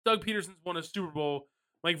Doug Peterson's won a Super Bowl.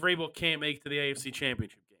 Mike Vrabel can't make to the AFC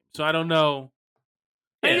Championship game, so I don't know.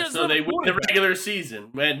 And he Yeah, doesn't so have a they win the quarterback. regular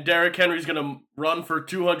season. Man, Derrick Henry's going to run for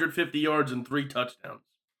 250 yards and 3 touchdowns.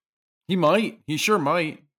 he might. He sure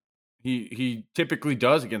might. He typically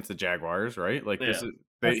does against the Jaguars, right? Like this Yeah. is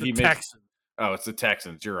That's he the makes. Texans. Oh, it's the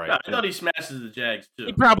Texans. You're right. No, I thought he smashes the Jags too.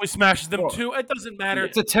 He probably smashes them Well, too. It doesn't matter.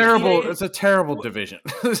 It's a terrible. It's a terrible division.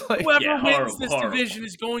 It's like, Whoever Yeah, wins horrible, this horrible. division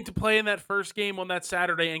is going to play in that first game on that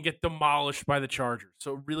Saturday and get demolished by the Chargers.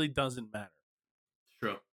 So it really doesn't matter.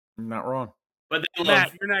 True. I'm not wrong. But they Matt,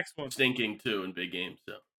 love your next one. stinking too in big games.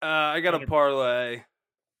 So I got a parlay.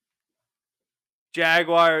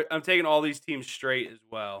 Jaguar. I'm taking all these teams straight as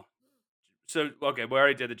well. So okay, we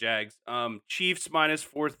already did the Jags. Chiefs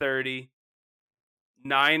 -430.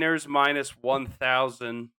 Niners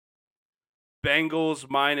 -1,000. Bengals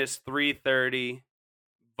 -330.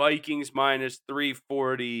 Vikings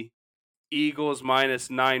 -340. Eagles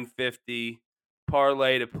 -950.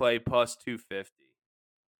 Parlay to play +250.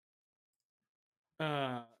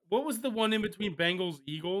 What was the one in between Bengals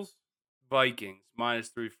Eagles? Vikings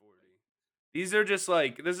 -340. These are just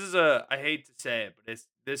like this is a. I hate to say it, but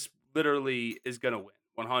this literally is gonna win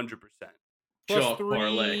 100%. Plus Chalk 3.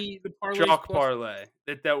 parlay. The parlay's Chalk plus, parlay.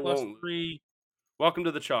 That plus won't. 3. Welcome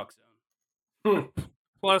to the chalk zone.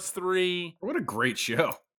 Plus 3. What a great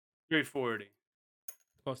show, 340.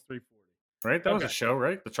 Plus 340. right? That was a Okay. show,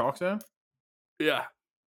 right? The Chalk Zone. Yeah.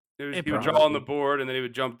 He would draw probably- on the board and then he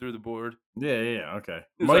would jump through the board. Yeah. Okay.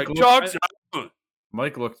 He's Mike, like, looked, chalk zone.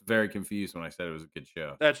 Mike looked very confused when I said it was a good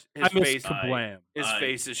show. That's I his miss face. Kablam. His I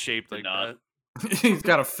face is shaped did like not. that. He's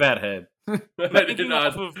got a fat head. I did Banking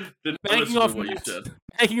not. off of Didn't banking listen off to what you Matt's, said.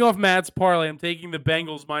 banking off Matt's parlay, I'm taking the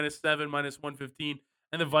Bengals -7, -115,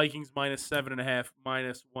 and the Vikings -7.5,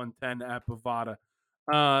 -110 at Bovada.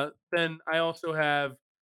 Then I also have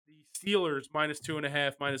the Steelers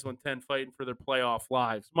 -2.5, -110 fighting for their playoff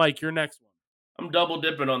lives. Mike, your next one. I'm double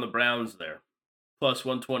dipping on the Browns there. Plus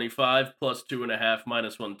 125, plus 2.5,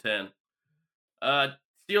 -110.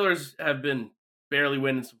 Steelers have been barely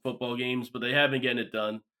winning some football games, but they have been getting it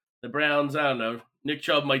done. The Browns, I don't know. Nick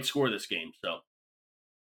Chubb might score this game, so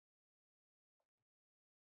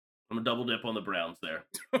I'm a double dip on the Browns there.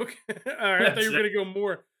 Okay. All right. I thought you were going to go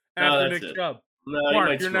more after that's Nick it. Chubb. No, he Mark,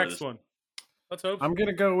 might your score next this. one. Let's hope. I'm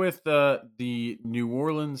gonna go with the New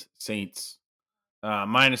Orleans Saints,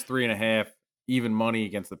 -3.5, even money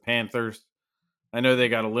against the Panthers. I know they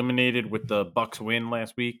got eliminated with the Bucks win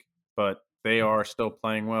last week, but they are still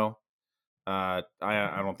playing well. I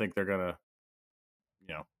don't think they're gonna,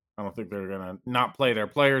 I don't think they're gonna not play their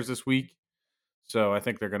players this week. So I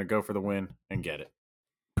think they're gonna go for the win and get it.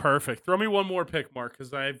 Perfect. Throw me one more pick, Mark,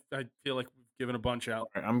 because I feel like we've given a bunch out.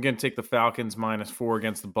 All right, I'm gonna take the Falcons -4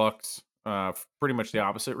 against the Bucks. Pretty much the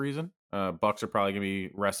opposite reason. Bucks are probably gonna be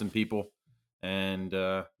resting people, and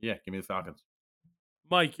yeah, give me the Falcons.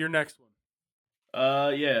 Mike, your next one.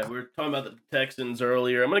 Yeah, we were talking about the Texans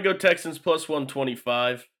earlier. I'm gonna go Texans plus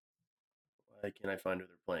 125. Why can't I find who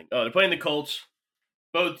they're playing? Oh, they're playing the Colts.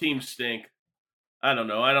 Both teams stink. I don't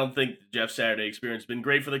know. I don't think the Jeff Saturday experience has been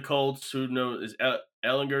great for the Colts. Who knows? Is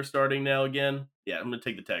Ellinger starting now again? Yeah, I'm gonna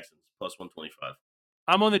take the Texans plus 125.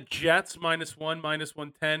 I'm on the Jets -1,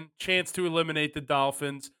 -110. Chance to eliminate the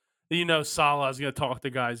Dolphins. You know, Salah's going to talk the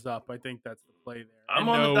guys up. I think that's the play there. I'm And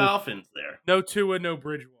on no, the Dolphins there. No Tua, no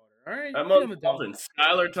Bridgewater. All right. I'm get on the Dolphins.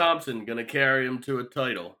 Skylar Thompson gonna carry him to a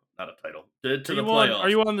title. Not a title. To the playoffs. Are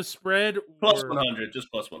you on the spread? Plus or- 100, just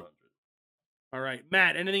plus 100. All right.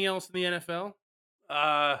 Matt, anything else in the NFL?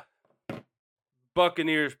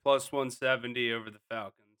 Buccaneers plus 170 over the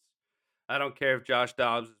Falcons. I don't care if Josh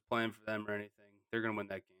Dobbs is playing for them or anything. They're gonna win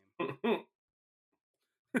that game.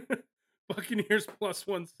 Buccaneers plus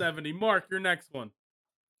 170. Mark, your next one.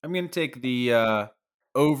 I'm gonna take the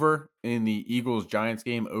over in the Eagles Giants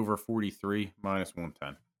game over 43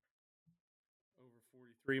 -110. Over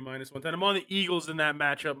 43 -110. I'm on the Eagles in that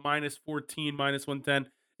matchup -14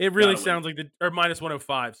 -110. It really Gotta sounds like or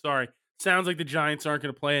 -105. Sorry. Sounds like the Giants aren't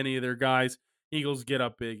going to play any of their guys. Eagles get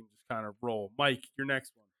up big and just kind of roll. Mike, your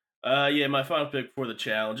next one. Yeah, my final pick for the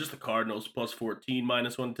challenge, just the Cardinals plus 14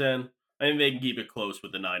 -110. I think they can keep it close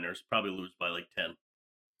with the Niners. Probably lose by like 10.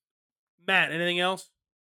 Matt, anything else?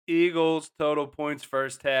 Eagles total points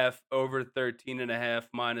first half over 13.5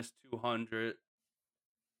 -200.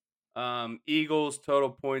 Eagles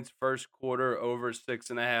total points first quarter over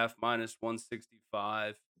 6.5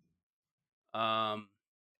 -165.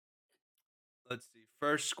 Let's see.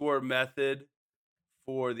 First score method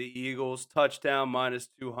for the Eagles touchdown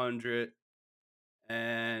 -200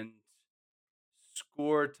 and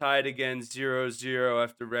score tied again 0-0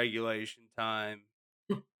 after regulation time.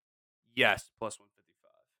 Yes, plus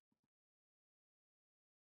 155.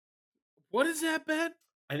 What is that bet?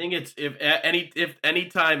 I think it's if any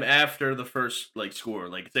time after the first like score,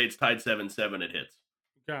 like say it's tied 7-7, it hits.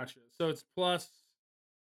 Gotcha. So it's plus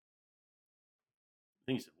I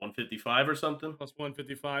think he said 155 or something. plus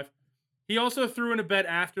 155. He also threw in a bet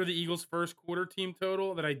after the Eagles' first quarter team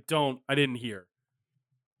total that I didn't hear.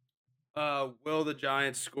 Will the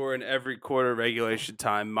Giants score in every quarter regulation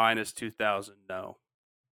time -2,000? No.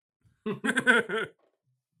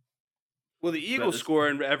 Will the Eagles is- score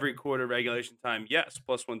in every quarter regulation time? Yes,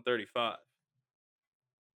 plus 135.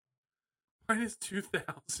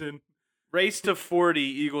 -2,000. Race to 40,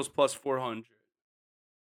 Eagles plus 400.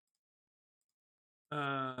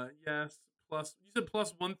 Yes. Plus, you said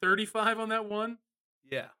plus 135 on that one?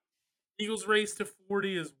 Yeah. Eagles race to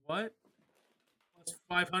 40 is what? Plus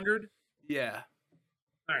 500? Yeah.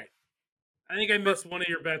 All right. I think I missed one of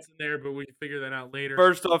your bets in there, but we can figure that out later.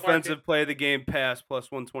 First Mark, offensive play of the game pass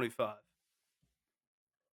plus 125.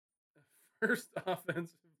 First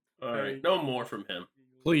offensive. All play. right, no more from him.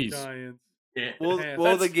 Eagles, Please. Giants. Yeah. Will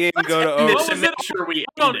That's- the game let's go to get over? this To was make it? sure we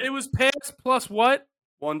Hold end on, it. it was pass plus what?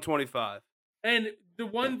 125. And the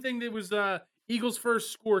one thing that was Eagles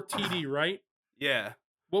first score TD, right? Yeah.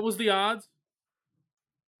 What was the odds?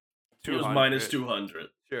 It was 200. minus 200.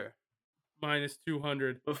 Sure. Minus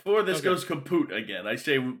 200. Before this Okay. goes kaput again, I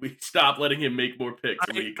say we stop letting him make more picks.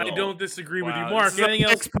 than we I call. don't disagree with you, Wow, Mark. this is Anything a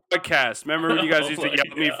else? picks podcast. Remember when you guys used to Oh my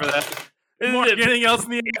yell at me for God. that? Mark, anything else in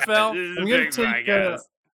the NFL? This is I'm a gonna picks take. podcast.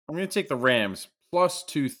 I'm gonna take the Rams plus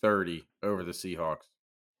 230 over the Seahawks.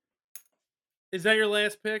 Is that your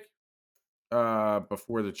last pick?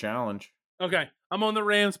 Before the challenge. Okay, I'm on the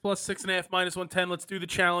Rams plus 6.5 minus 110. Let's do the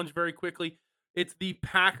challenge very quickly. It's the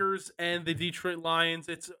Packers and the Detroit Lions.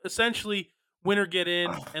 It's essentially win or get in.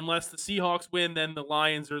 Unless the Seahawks win, then the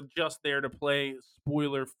Lions are just there to play.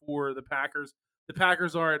 Spoiler for the Packers. The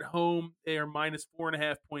Packers are at home. They are minus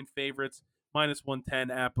 4.5 point favorites, minus 110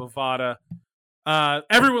 at Bovada.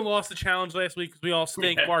 Everyone lost the challenge last week because we all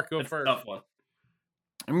stink. Yeah, Mark, go it's a first. tough one.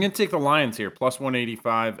 I'm gonna take the Lions here plus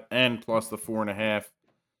 185 and plus the 4.5.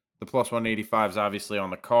 The plus 185 is obviously on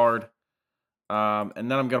the card. And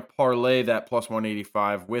then I'm going to parlay that plus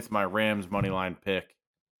 185 with my Rams money line pick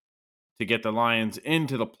to get the Lions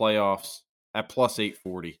into the playoffs at plus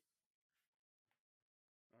 840.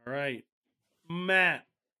 All right. Matt.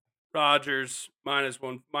 Rodgers minus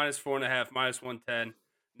 4.5, minus 110.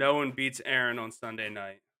 No one beats Aaron on Sunday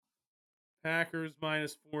night. Packers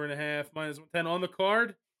minus 4.5, minus 110 on the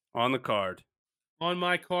card. On the card. On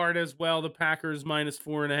my card as well, the Packers minus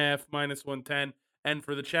 4.5, minus 110. And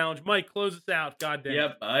for the challenge, Mike, close us out. Goddamn.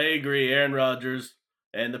 Yep, I agree. Aaron Rodgers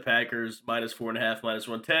and the Packers minus 4.5, minus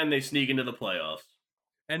 110. They sneak into the playoffs.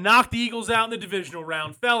 And knock the Eagles out in the divisional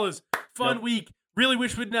round. Fellas, fun Yep. week. Really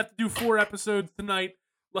wish we didn't have to do 4 episodes tonight.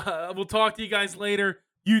 We'll talk to you guys later.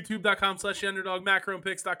 YouTube.com/underdog,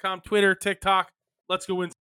 macronpicks.com, Twitter, TikTok. Let's go win.